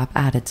backdrop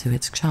added to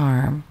its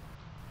charm.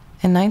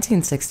 In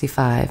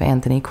 1965,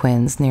 Anthony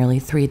Quinn's nearly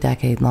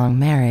 3-decade-long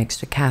marriage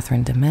to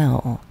Catherine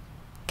DeMille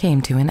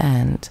came to an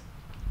end,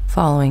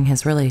 following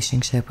his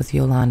relationship with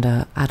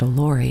Yolanda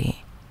Adolori,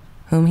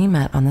 whom he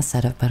met on the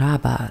set of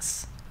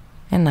Barabbas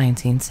in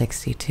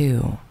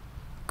 1962.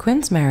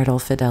 Quinn's marital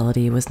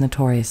fidelity was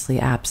notoriously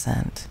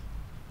absent.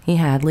 He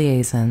had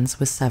liaisons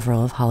with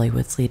several of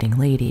Hollywood's leading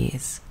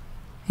ladies,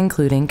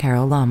 including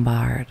Carole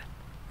Lombard,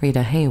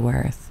 Rita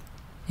Hayworth,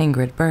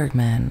 Ingrid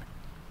Bergman,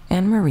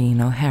 and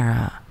Maureen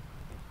O'Hara.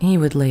 He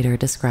would later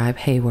describe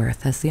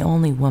Hayworth as the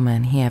only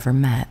woman he ever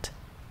met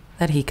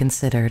that he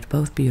considered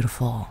both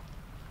beautiful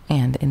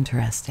and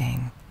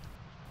interesting.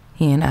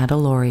 He and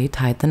Adolori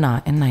tied the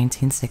knot in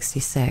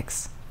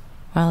 1966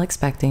 while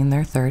expecting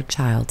their 3rd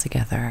child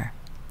together.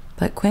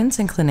 But Quinn's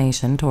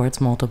inclination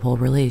towards multiple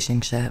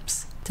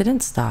relationships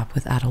didn't stop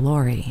with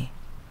Adolori.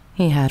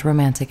 He had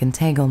romantic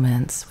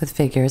entanglements with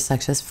figures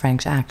such as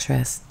French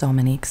actress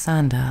Dominique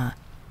Sanda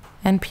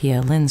and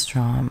Pia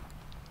Lindstrom,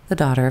 the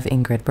daughter of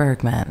Ingrid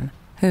Bergman,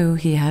 who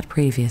he had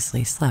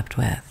previously slept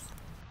with.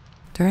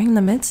 During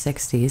the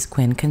mid-60s,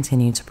 Quinn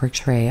continued to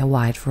portray a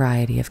wide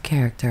variety of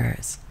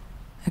characters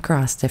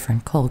across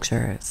different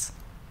cultures,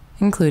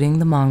 including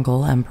the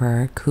Mongol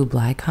Emperor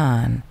Kublai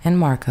Khan and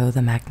Marco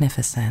the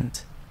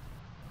Magnificent,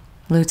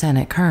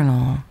 Lieutenant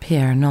Colonel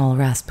Pierre Nol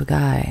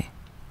Raspugai,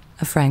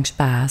 a French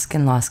Basque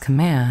in Lost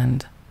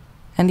Command,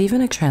 and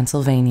even a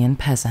Transylvanian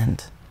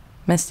peasant,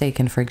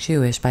 mistaken for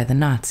Jewish by the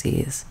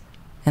Nazis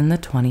in The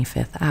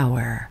 25th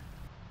Hour.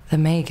 The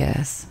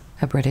Magus,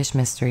 a British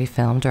mystery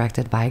film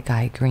directed by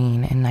Guy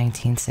Green in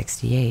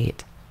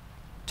 1968,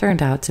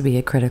 turned out to be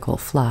a critical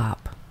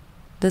flop.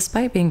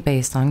 Despite being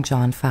based on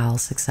John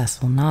Fowles'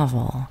 successful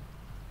novel,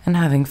 and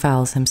having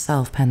Fowles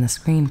himself pen the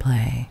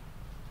screenplay,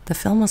 the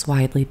film was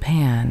widely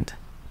panned,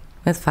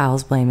 with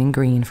Fowles blaming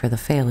Green for the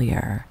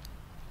failure.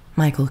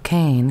 Michael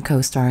Caine,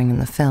 co-starring in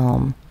the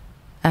film,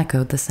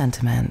 echoed the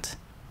sentiment,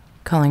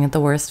 calling it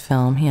the worst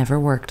film he ever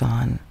worked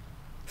on.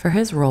 For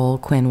his role,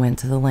 Quinn went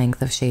to the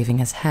length of shaving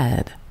his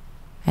head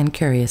and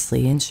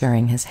curiously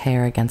insuring his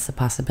hair against the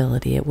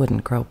possibility it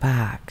wouldn't grow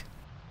back.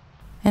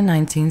 In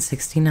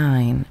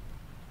 1969,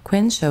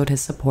 Quinn showed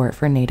his support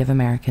for Native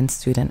American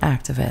student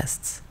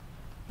activists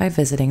by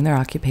visiting their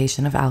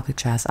occupation of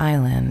Alcatraz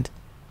Island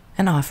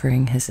and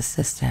offering his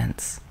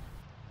assistance.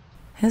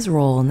 His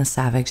role in The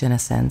Savage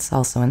Innocents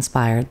also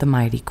inspired The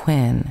Mighty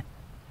Quinn,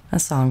 a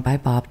song by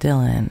Bob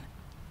Dylan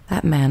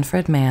that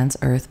Manfred Mann's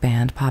Earth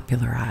Band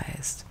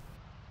popularized.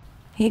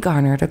 He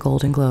garnered a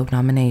Golden Globe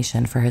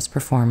nomination for his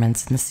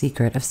performance in The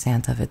Secret of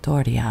Santa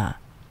Vittoria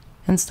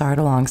and starred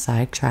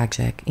alongside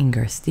tragic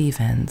Inger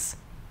Stevens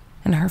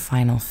in her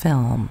final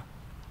film,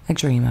 A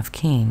Dream of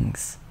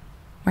Kings,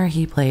 where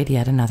he played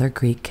yet another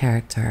Greek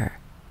character,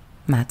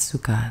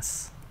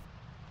 Matsoukas.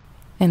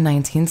 In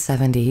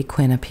 1970,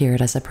 Quinn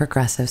appeared as a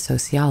progressive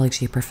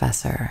sociology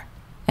professor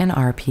in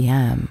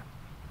RPM,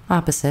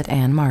 opposite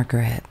Anne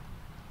Margaret,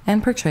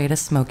 and portrayed a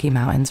Smoky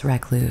Mountains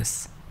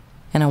recluse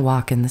in A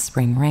Walk in the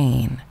Spring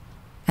Rain,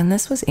 and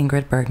this was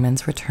Ingrid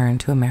Bergman's return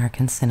to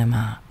American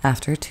cinema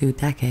after 2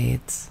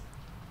 decades.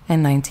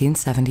 In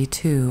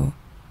 1972,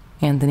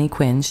 Anthony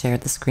Quinn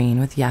shared the screen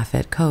with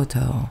Yaphet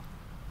Kotto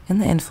in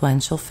the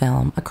influential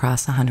film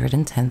Across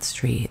 110th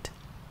Street,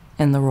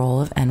 in the role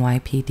of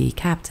NYPD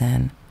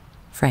Captain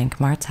Frank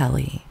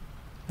Martelli.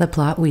 The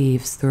plot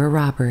weaves through a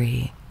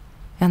robbery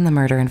and the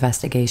murder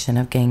investigation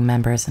of gang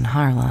members in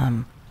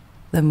Harlem.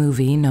 The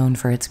movie, known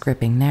for its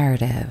gripping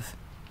narrative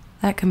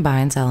that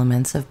combines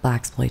elements of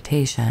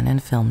blaxploitation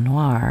and film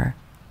noir,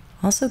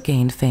 also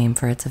gained fame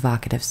for its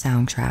evocative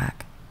soundtrack,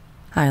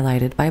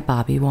 highlighted by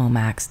Bobby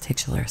Womack's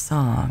titular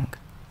song.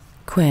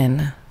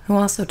 Quinn, who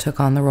also took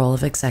on the role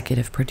of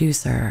executive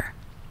producer,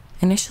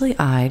 initially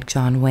eyed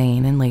John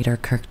Wayne and later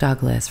Kirk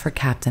Douglas for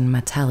Captain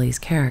Martelli's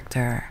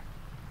character,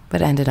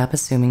 but ended up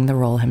assuming the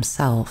role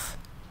himself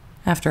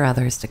after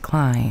others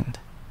declined.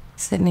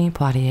 Sidney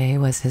Poitier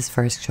was his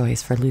first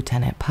choice for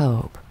Lieutenant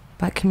Pope,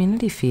 but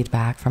community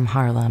feedback from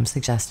Harlem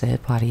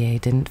suggested Poitier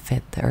didn't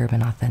fit the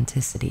urban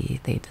authenticity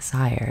they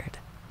desired.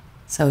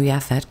 So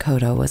Yaphet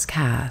Kotto was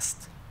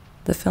cast.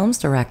 The film's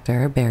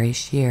director, Barry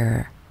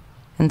Shear,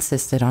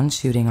 insisted on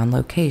shooting on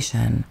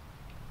location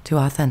to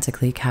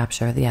authentically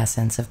capture the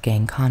essence of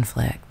gang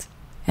conflict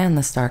and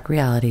the stark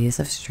realities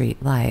of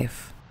street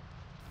life.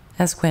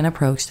 As Quinn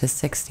approached his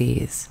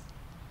 60s,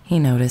 he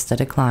noticed a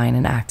decline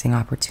in acting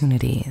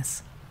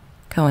opportunities,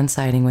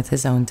 coinciding with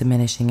his own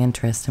diminishing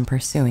interest in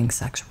pursuing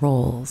such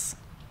roles.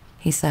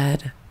 He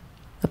said,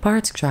 "The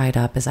parts dried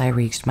up as I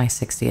reached my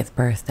 60th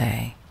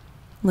birthday,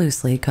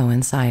 loosely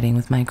coinciding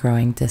with my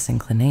growing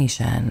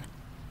disinclination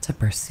to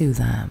pursue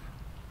them.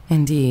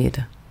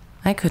 Indeed,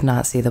 I could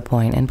not see the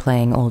point in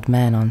playing old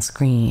men on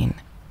screen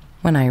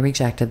when I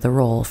rejected the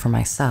role for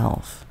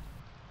myself."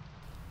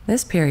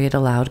 This period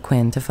allowed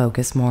Quinn to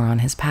focus more on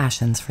his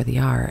passions for the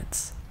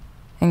arts,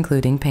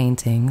 including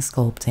painting,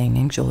 sculpting,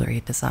 and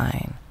jewelry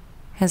design.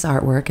 His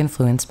artwork,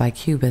 influenced by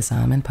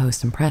Cubism and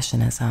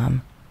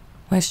Post-Impressionism,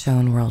 was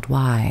shown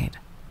worldwide.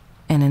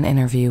 In an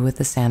interview with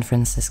the San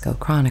Francisco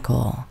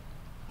Chronicle,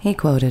 he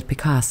quoted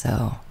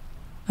Picasso,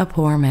 "A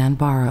poor man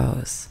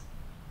borrows,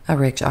 a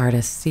rich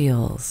artist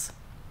steals.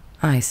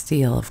 I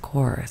steal, of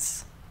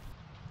course."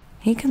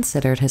 He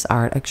considered his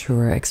art a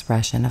truer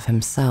expression of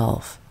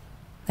himself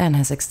than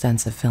his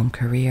extensive film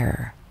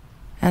career,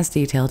 as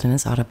detailed in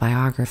his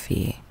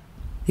autobiography,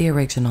 The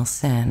Original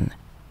Sin,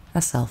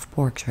 a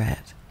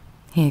self-portrait.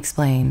 He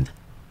explained,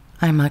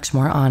 "I'm much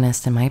more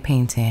honest in my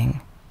painting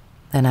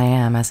than I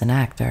am as an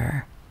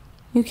actor.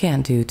 You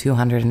can't do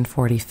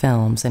 240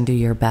 films and do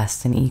your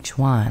best in each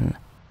one."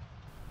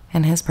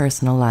 In his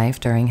personal life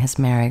during his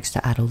marriage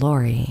to Ada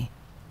Lori,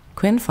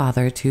 Quinn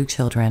fathered 2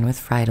 children with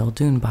Friedel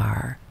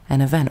Dunbar,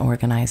 an event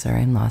organizer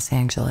in Los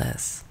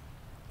Angeles,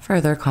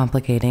 further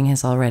complicating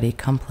his already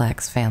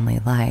complex family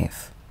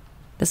life.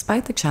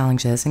 Despite the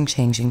challenges and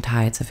changing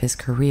tides of his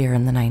career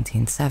in the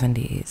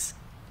 1970s,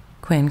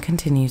 Quinn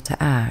continued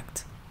to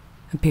act,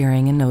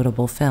 appearing in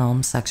notable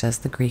films such as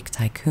The Greek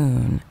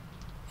Tycoon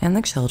and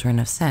The Children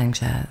of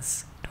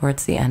Sanchez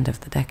towards the end of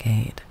the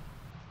decade.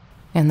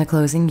 In the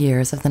closing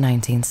years of the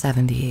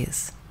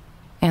 1970s,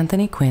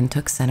 Anthony Quinn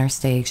took center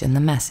stage in The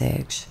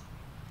Message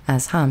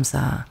as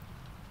Hamza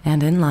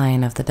and in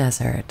Lion of the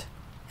Desert,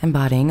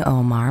 embodying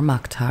Omar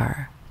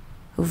Mukhtar,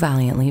 who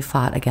valiantly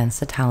fought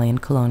against Italian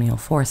colonial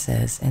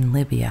forces in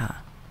Libya.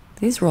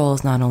 These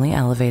roles not only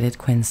elevated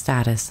Quinn's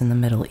status in the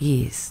Middle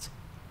East,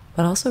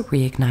 but also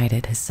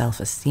reignited his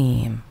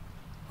self-esteem,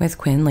 with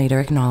Quinn later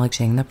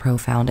acknowledging the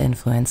profound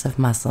influence of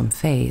Muslim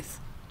faith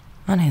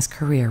on his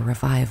career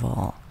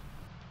revival.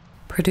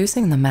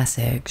 Producing The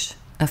Message,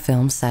 a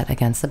film set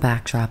against the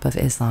backdrop of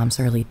Islam's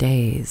early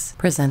days,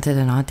 presented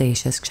an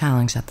audacious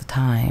challenge at the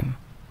time.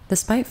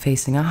 Despite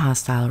facing a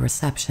hostile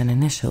reception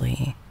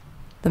initially,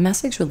 The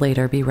Message would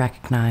later be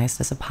recognized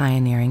as a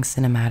pioneering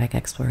cinematic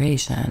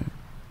exploration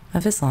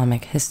of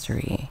Islamic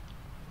history,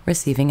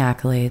 receiving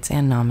accolades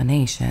and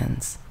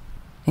nominations,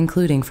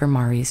 including for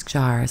Maurice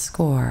Jarre's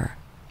score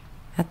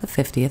at the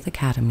 50th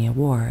Academy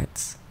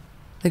Awards.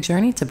 The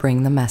journey to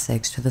bring the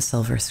message to the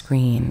silver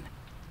screen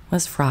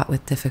was fraught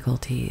with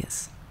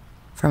difficulties,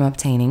 from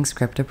obtaining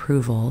script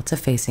approval to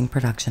facing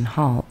production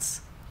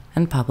halts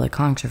and public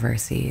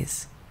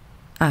controversies.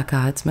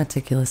 Akkad's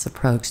meticulous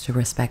approach to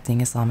respecting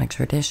Islamic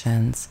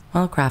traditions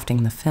while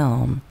crafting the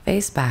film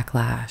faced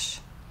backlash.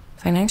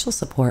 Financial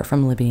support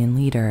from Libyan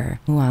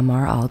leader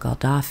Muammar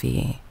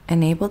al-Gaddafi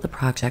enabled the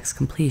project's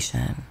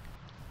completion.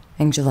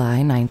 In July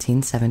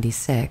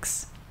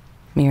 1976,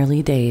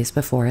 merely days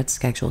before its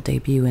scheduled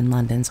debut in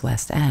London's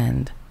West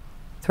End,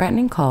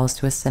 threatening calls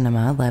to a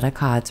cinema led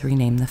Akkad to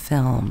rename the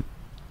film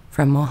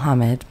from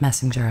Muhammad,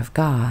 Messenger of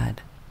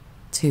God,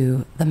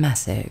 to The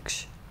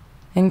Message,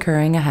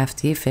 incurring a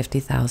hefty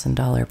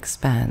 $50,000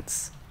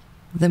 expense.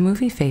 The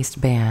movie faced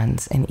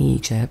bans in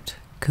Egypt,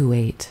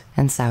 Kuwait,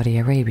 and Saudi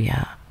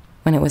Arabia.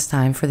 When it was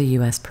time for the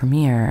U.S.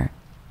 premiere,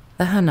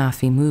 the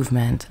Hanafi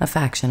movement, a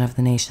faction of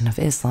the Nation of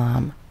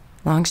Islam,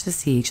 launched a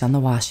siege on the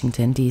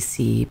Washington,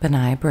 D.C.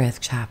 B'nai B'rith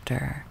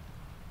chapter,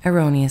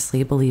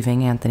 erroneously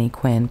believing Anthony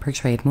Quinn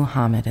portrayed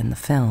Muhammad in the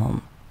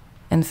film.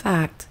 In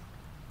fact,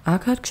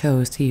 Akkad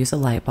chose to use a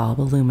light bulb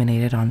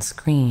illuminated on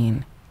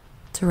screen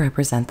to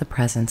represent the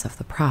presence of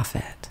the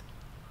Prophet.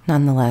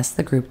 Nonetheless,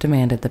 the group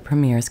demanded the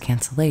premiere's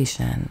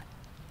cancellation,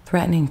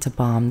 threatening to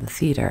bomb the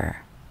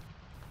theater.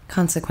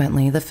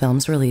 Consequently, the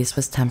film's release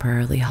was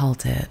temporarily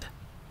halted,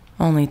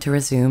 only to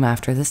resume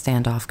after the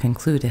standoff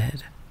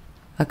concluded.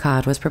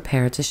 Akkad was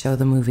prepared to show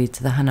the movie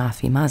to the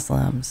Hanafi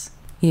Muslims,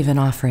 even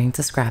offering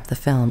to scrap the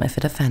film if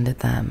it offended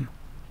them.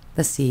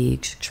 The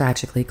siege,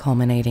 tragically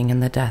culminating in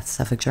the deaths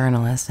of a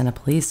journalist and a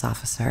police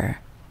officer,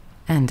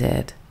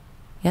 ended.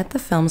 Yet the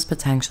film's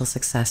potential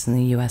success in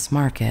the U.S.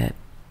 market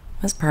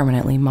was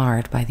permanently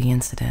marred by the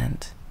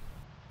incident.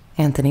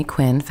 Anthony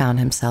Quinn found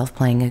himself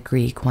playing a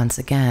Greek once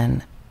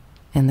again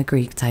in The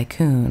Greek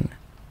Tycoon,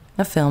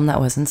 a film that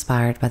was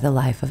inspired by the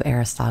life of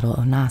Aristotle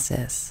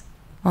Onassis.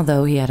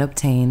 Although he had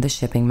obtained the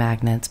shipping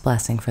magnate's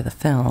blessing for the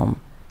film,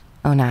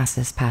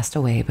 Onassis passed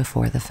away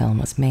before the film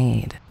was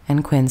made,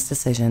 and Quinn's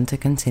decision to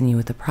continue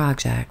with the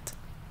project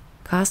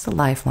caused a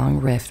lifelong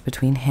rift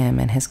between him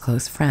and his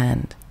close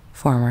friend,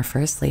 former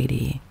First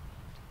Lady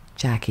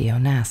Jackie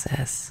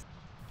Onassis.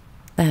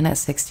 Then at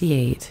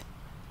 68,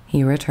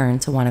 he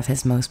returned to one of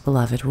his most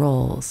beloved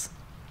roles,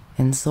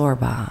 in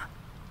Zorba,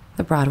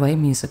 the Broadway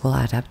musical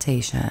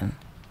adaptation.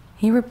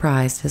 He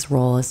reprised his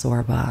role as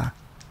Zorba,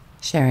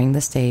 sharing the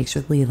stage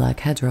with Lila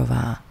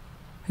Kedrova,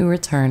 who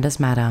returned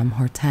as Madame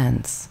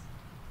Hortense.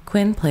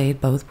 Quinn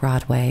played both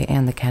Broadway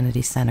and the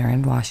Kennedy Center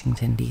in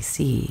Washington,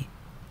 D.C.,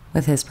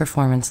 with his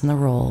performance in the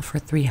role for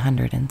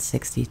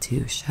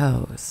 362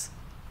 shows.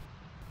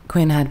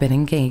 Quinn had been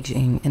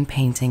engaging in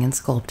painting and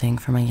sculpting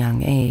from a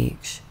young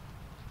age,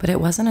 but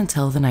it wasn't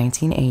until the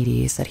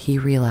 1980s that he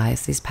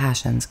realized these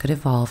passions could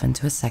evolve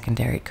into a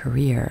secondary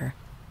career.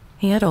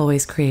 He had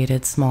always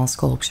created small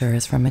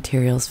sculptures from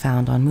materials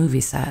found on movie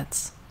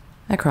sets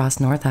across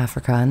North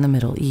Africa and the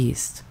Middle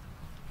East.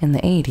 In the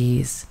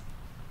 80s,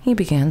 he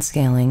began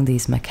scaling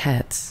these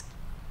maquettes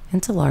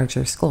into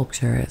larger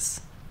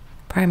sculptures,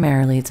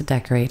 primarily to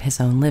decorate his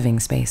own living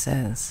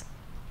spaces.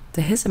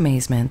 To his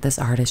amazement, this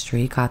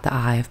artistry caught the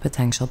eye of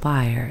potential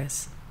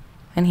buyers,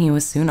 and he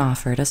was soon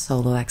offered a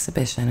solo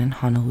exhibition in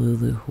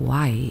Honolulu,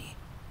 Hawaii,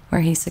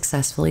 where he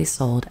successfully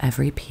sold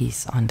every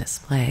piece on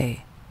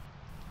display.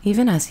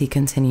 Even as he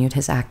continued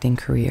his acting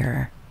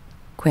career,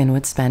 Quinn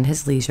would spend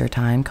his leisure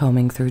time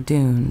combing through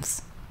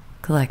dunes,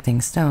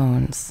 collecting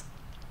stones,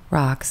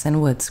 rocks, and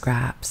wood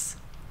scraps.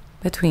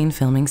 Between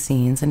filming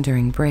scenes and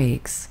during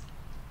breaks,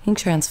 he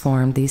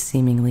transformed these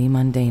seemingly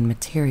mundane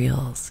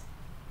materials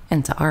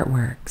into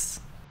artworks.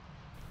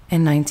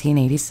 In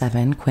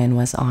 1987, Quinn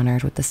was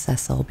honored with the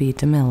Cecil B.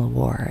 DeMille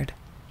Award,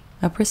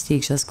 a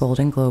prestigious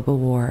Golden Globe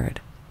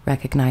Award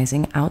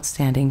recognizing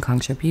outstanding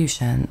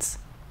contributions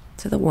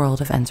to the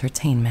world of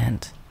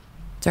entertainment.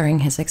 During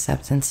his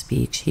acceptance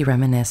speech, he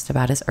reminisced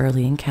about his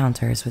early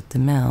encounters with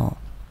DeMille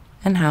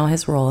and how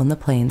his role in The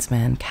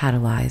Plainsman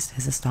catalyzed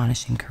his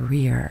astonishing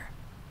career.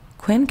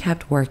 Quinn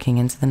kept working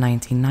into the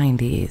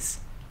 1990s,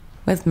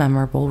 with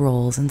memorable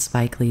roles in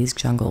Spike Lee's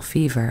Jungle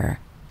Fever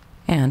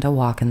and A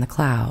Walk in the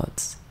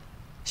Clouds.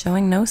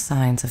 Showing no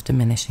signs of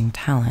diminishing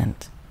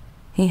talent,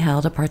 he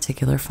held a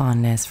particular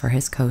fondness for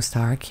his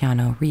co-star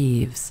Keanu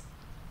Reeves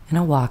in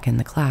A Walk in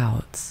the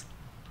Clouds.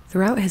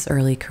 Throughout his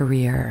early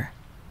career,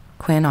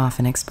 Quinn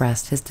often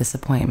expressed his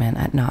disappointment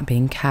at not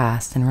being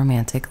cast in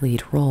romantic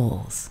lead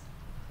roles,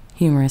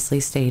 humorously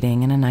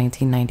stating in a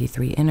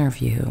 1993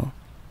 interview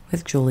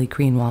with Julie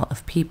Greenwald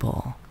of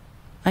People,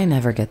 "I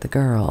never get the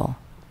girl."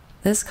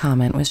 This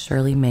comment was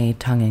surely made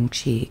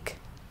tongue-in-cheek,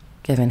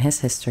 given his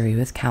history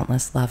with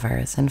countless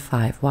lovers and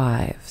 5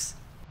 wives.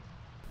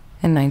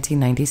 In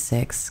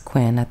 1996,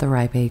 Quinn, at the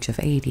ripe age of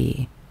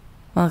 80,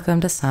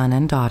 welcomed a son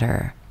and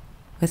daughter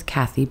with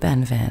Kathy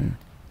Benvin,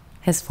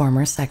 his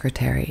former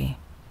secretary,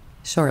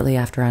 shortly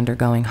after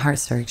undergoing heart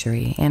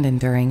surgery and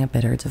enduring a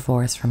bitter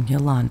divorce from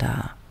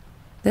Yolanda.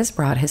 This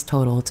brought his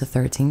total to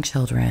 13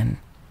 children,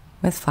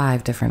 with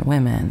 5 different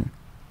women.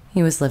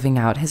 He was living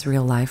out his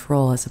real-life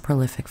role as a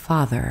prolific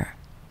father,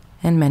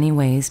 in many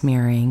ways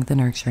mirroring the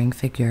nurturing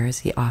figures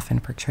he often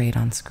portrayed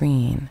on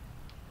screen.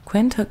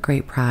 Quinn took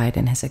great pride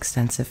in his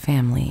extensive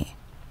family,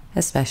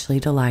 especially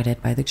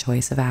delighted by the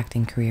choice of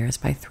acting careers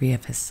by 3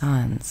 of his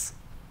sons.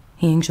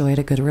 He enjoyed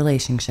a good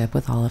relationship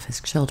with all of his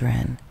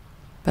children,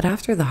 but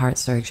after the heart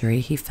surgery,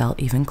 he felt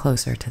even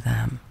closer to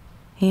them.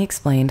 He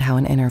explained how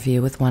an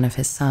interview with one of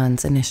his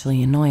sons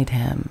initially annoyed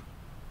him,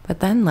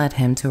 but then led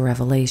him to a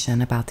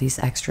revelation about these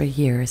extra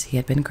years he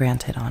had been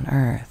granted on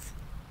Earth.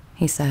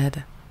 He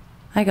said,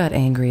 "I got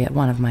angry at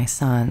one of my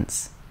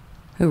sons,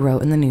 who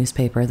wrote in the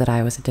newspaper that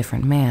I was a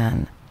different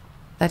man,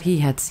 that he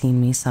had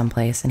seen me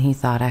someplace and he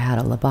thought I had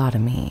a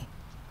lobotomy.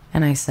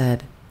 And I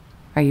said,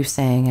 'Are you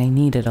saying I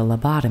needed a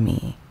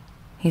lobotomy?'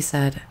 He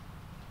said,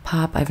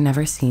 'Pop, I've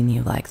never seen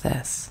you like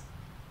this.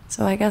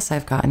 So I guess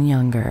I've gotten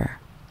younger.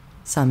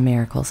 Some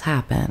miracles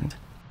happened."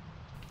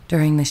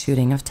 During the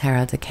shooting of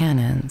Terra de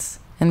Cannons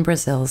in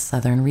Brazil's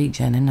southern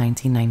region in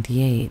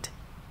 1998,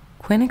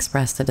 Quinn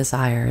expressed a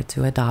desire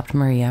to adopt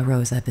Maria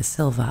Rosa de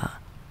Silva,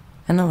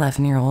 an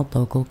 11-year-old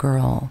local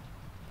girl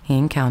he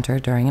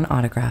encountered during an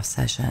autograph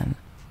session.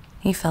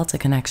 He felt a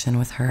connection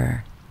with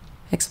her,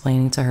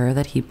 explaining to her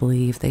that he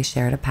believed they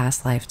shared a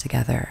past life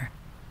together,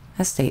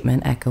 a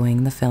statement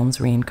echoing the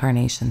film's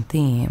reincarnation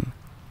theme.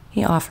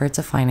 He offered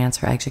to finance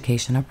her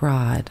education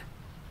abroad,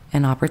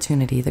 an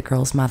opportunity the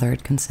girl's mother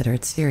had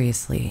considered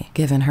seriously,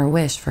 given her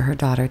wish for her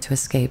daughter to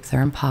escape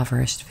their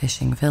impoverished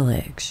fishing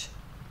village.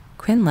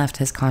 Quinn left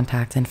his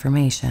contact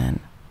information,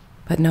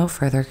 but no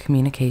further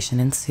communication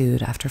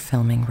ensued after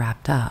filming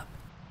wrapped up.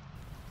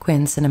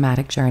 Quinn's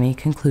cinematic journey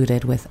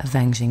concluded with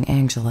Avenging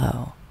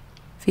Angelo,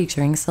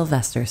 featuring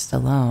Sylvester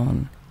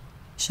Stallone,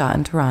 shot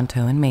in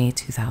Toronto in May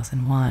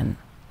 2001.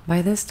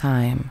 By this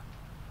time,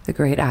 the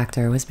great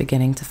actor was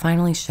beginning to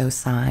finally show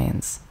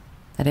signs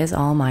that his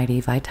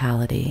almighty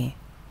vitality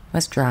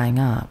was drying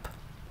up.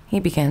 He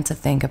began to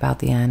think about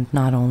the end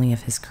not only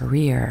of his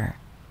career,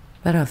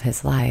 but of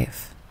his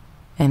life.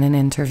 In an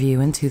interview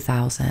in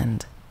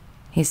 2000,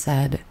 he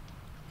said,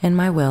 "In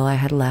my will, I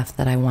had left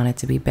that I wanted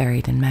to be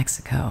buried in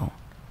Mexico.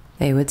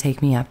 They would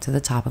take me up to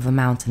the top of a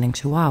mountain in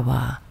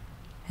Chihuahua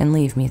and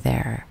leave me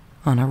there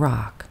on a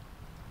rock.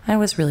 I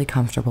was really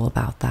comfortable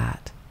about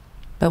that.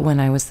 But when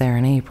I was there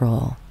in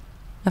April,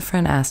 a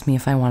friend asked me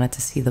if I wanted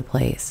to see the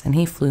place, and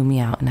he flew me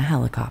out in a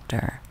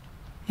helicopter.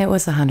 It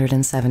was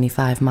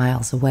 175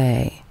 miles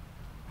away.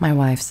 My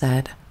wife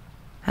said,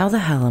 'How the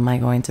hell am I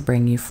going to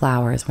bring you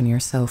flowers when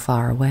you're so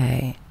far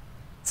away?'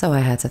 So I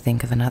had to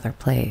think of another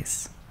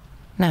place.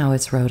 Now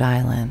it's Rhode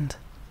Island,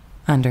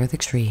 under the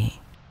tree."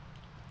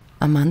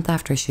 A month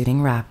after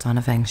shooting wrapped on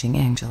Avenging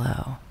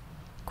Angelo,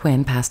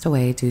 Quinn passed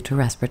away due to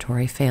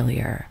respiratory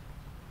failure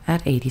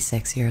at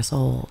 86 years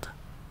old.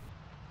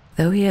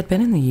 Though he had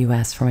been in the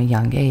U.S. from a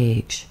young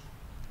age,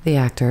 the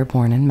actor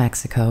born in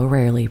Mexico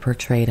rarely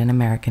portrayed an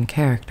American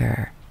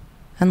character,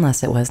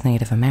 unless it was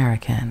Native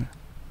American.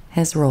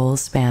 His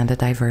roles spanned a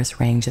diverse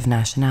range of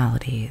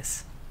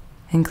nationalities,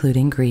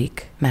 including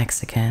Greek,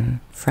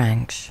 Mexican,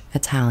 French,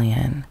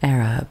 Italian,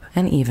 Arab,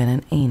 and even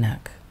an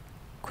Anuak.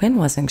 Quinn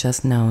wasn't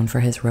just known for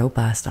his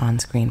robust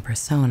on-screen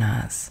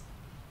personas.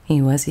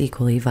 He was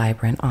equally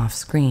vibrant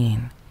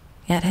off-screen,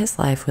 yet his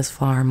life was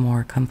far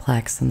more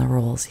complex than the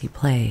roles he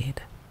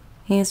played.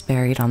 He is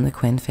buried on the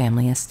Quinn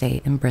family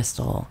estate in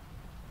Bristol,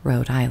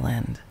 Rhode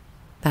Island.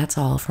 That's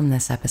all from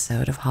this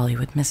episode of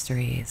Hollywood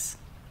Mysteries.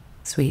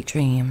 Sweet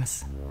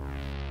dreams.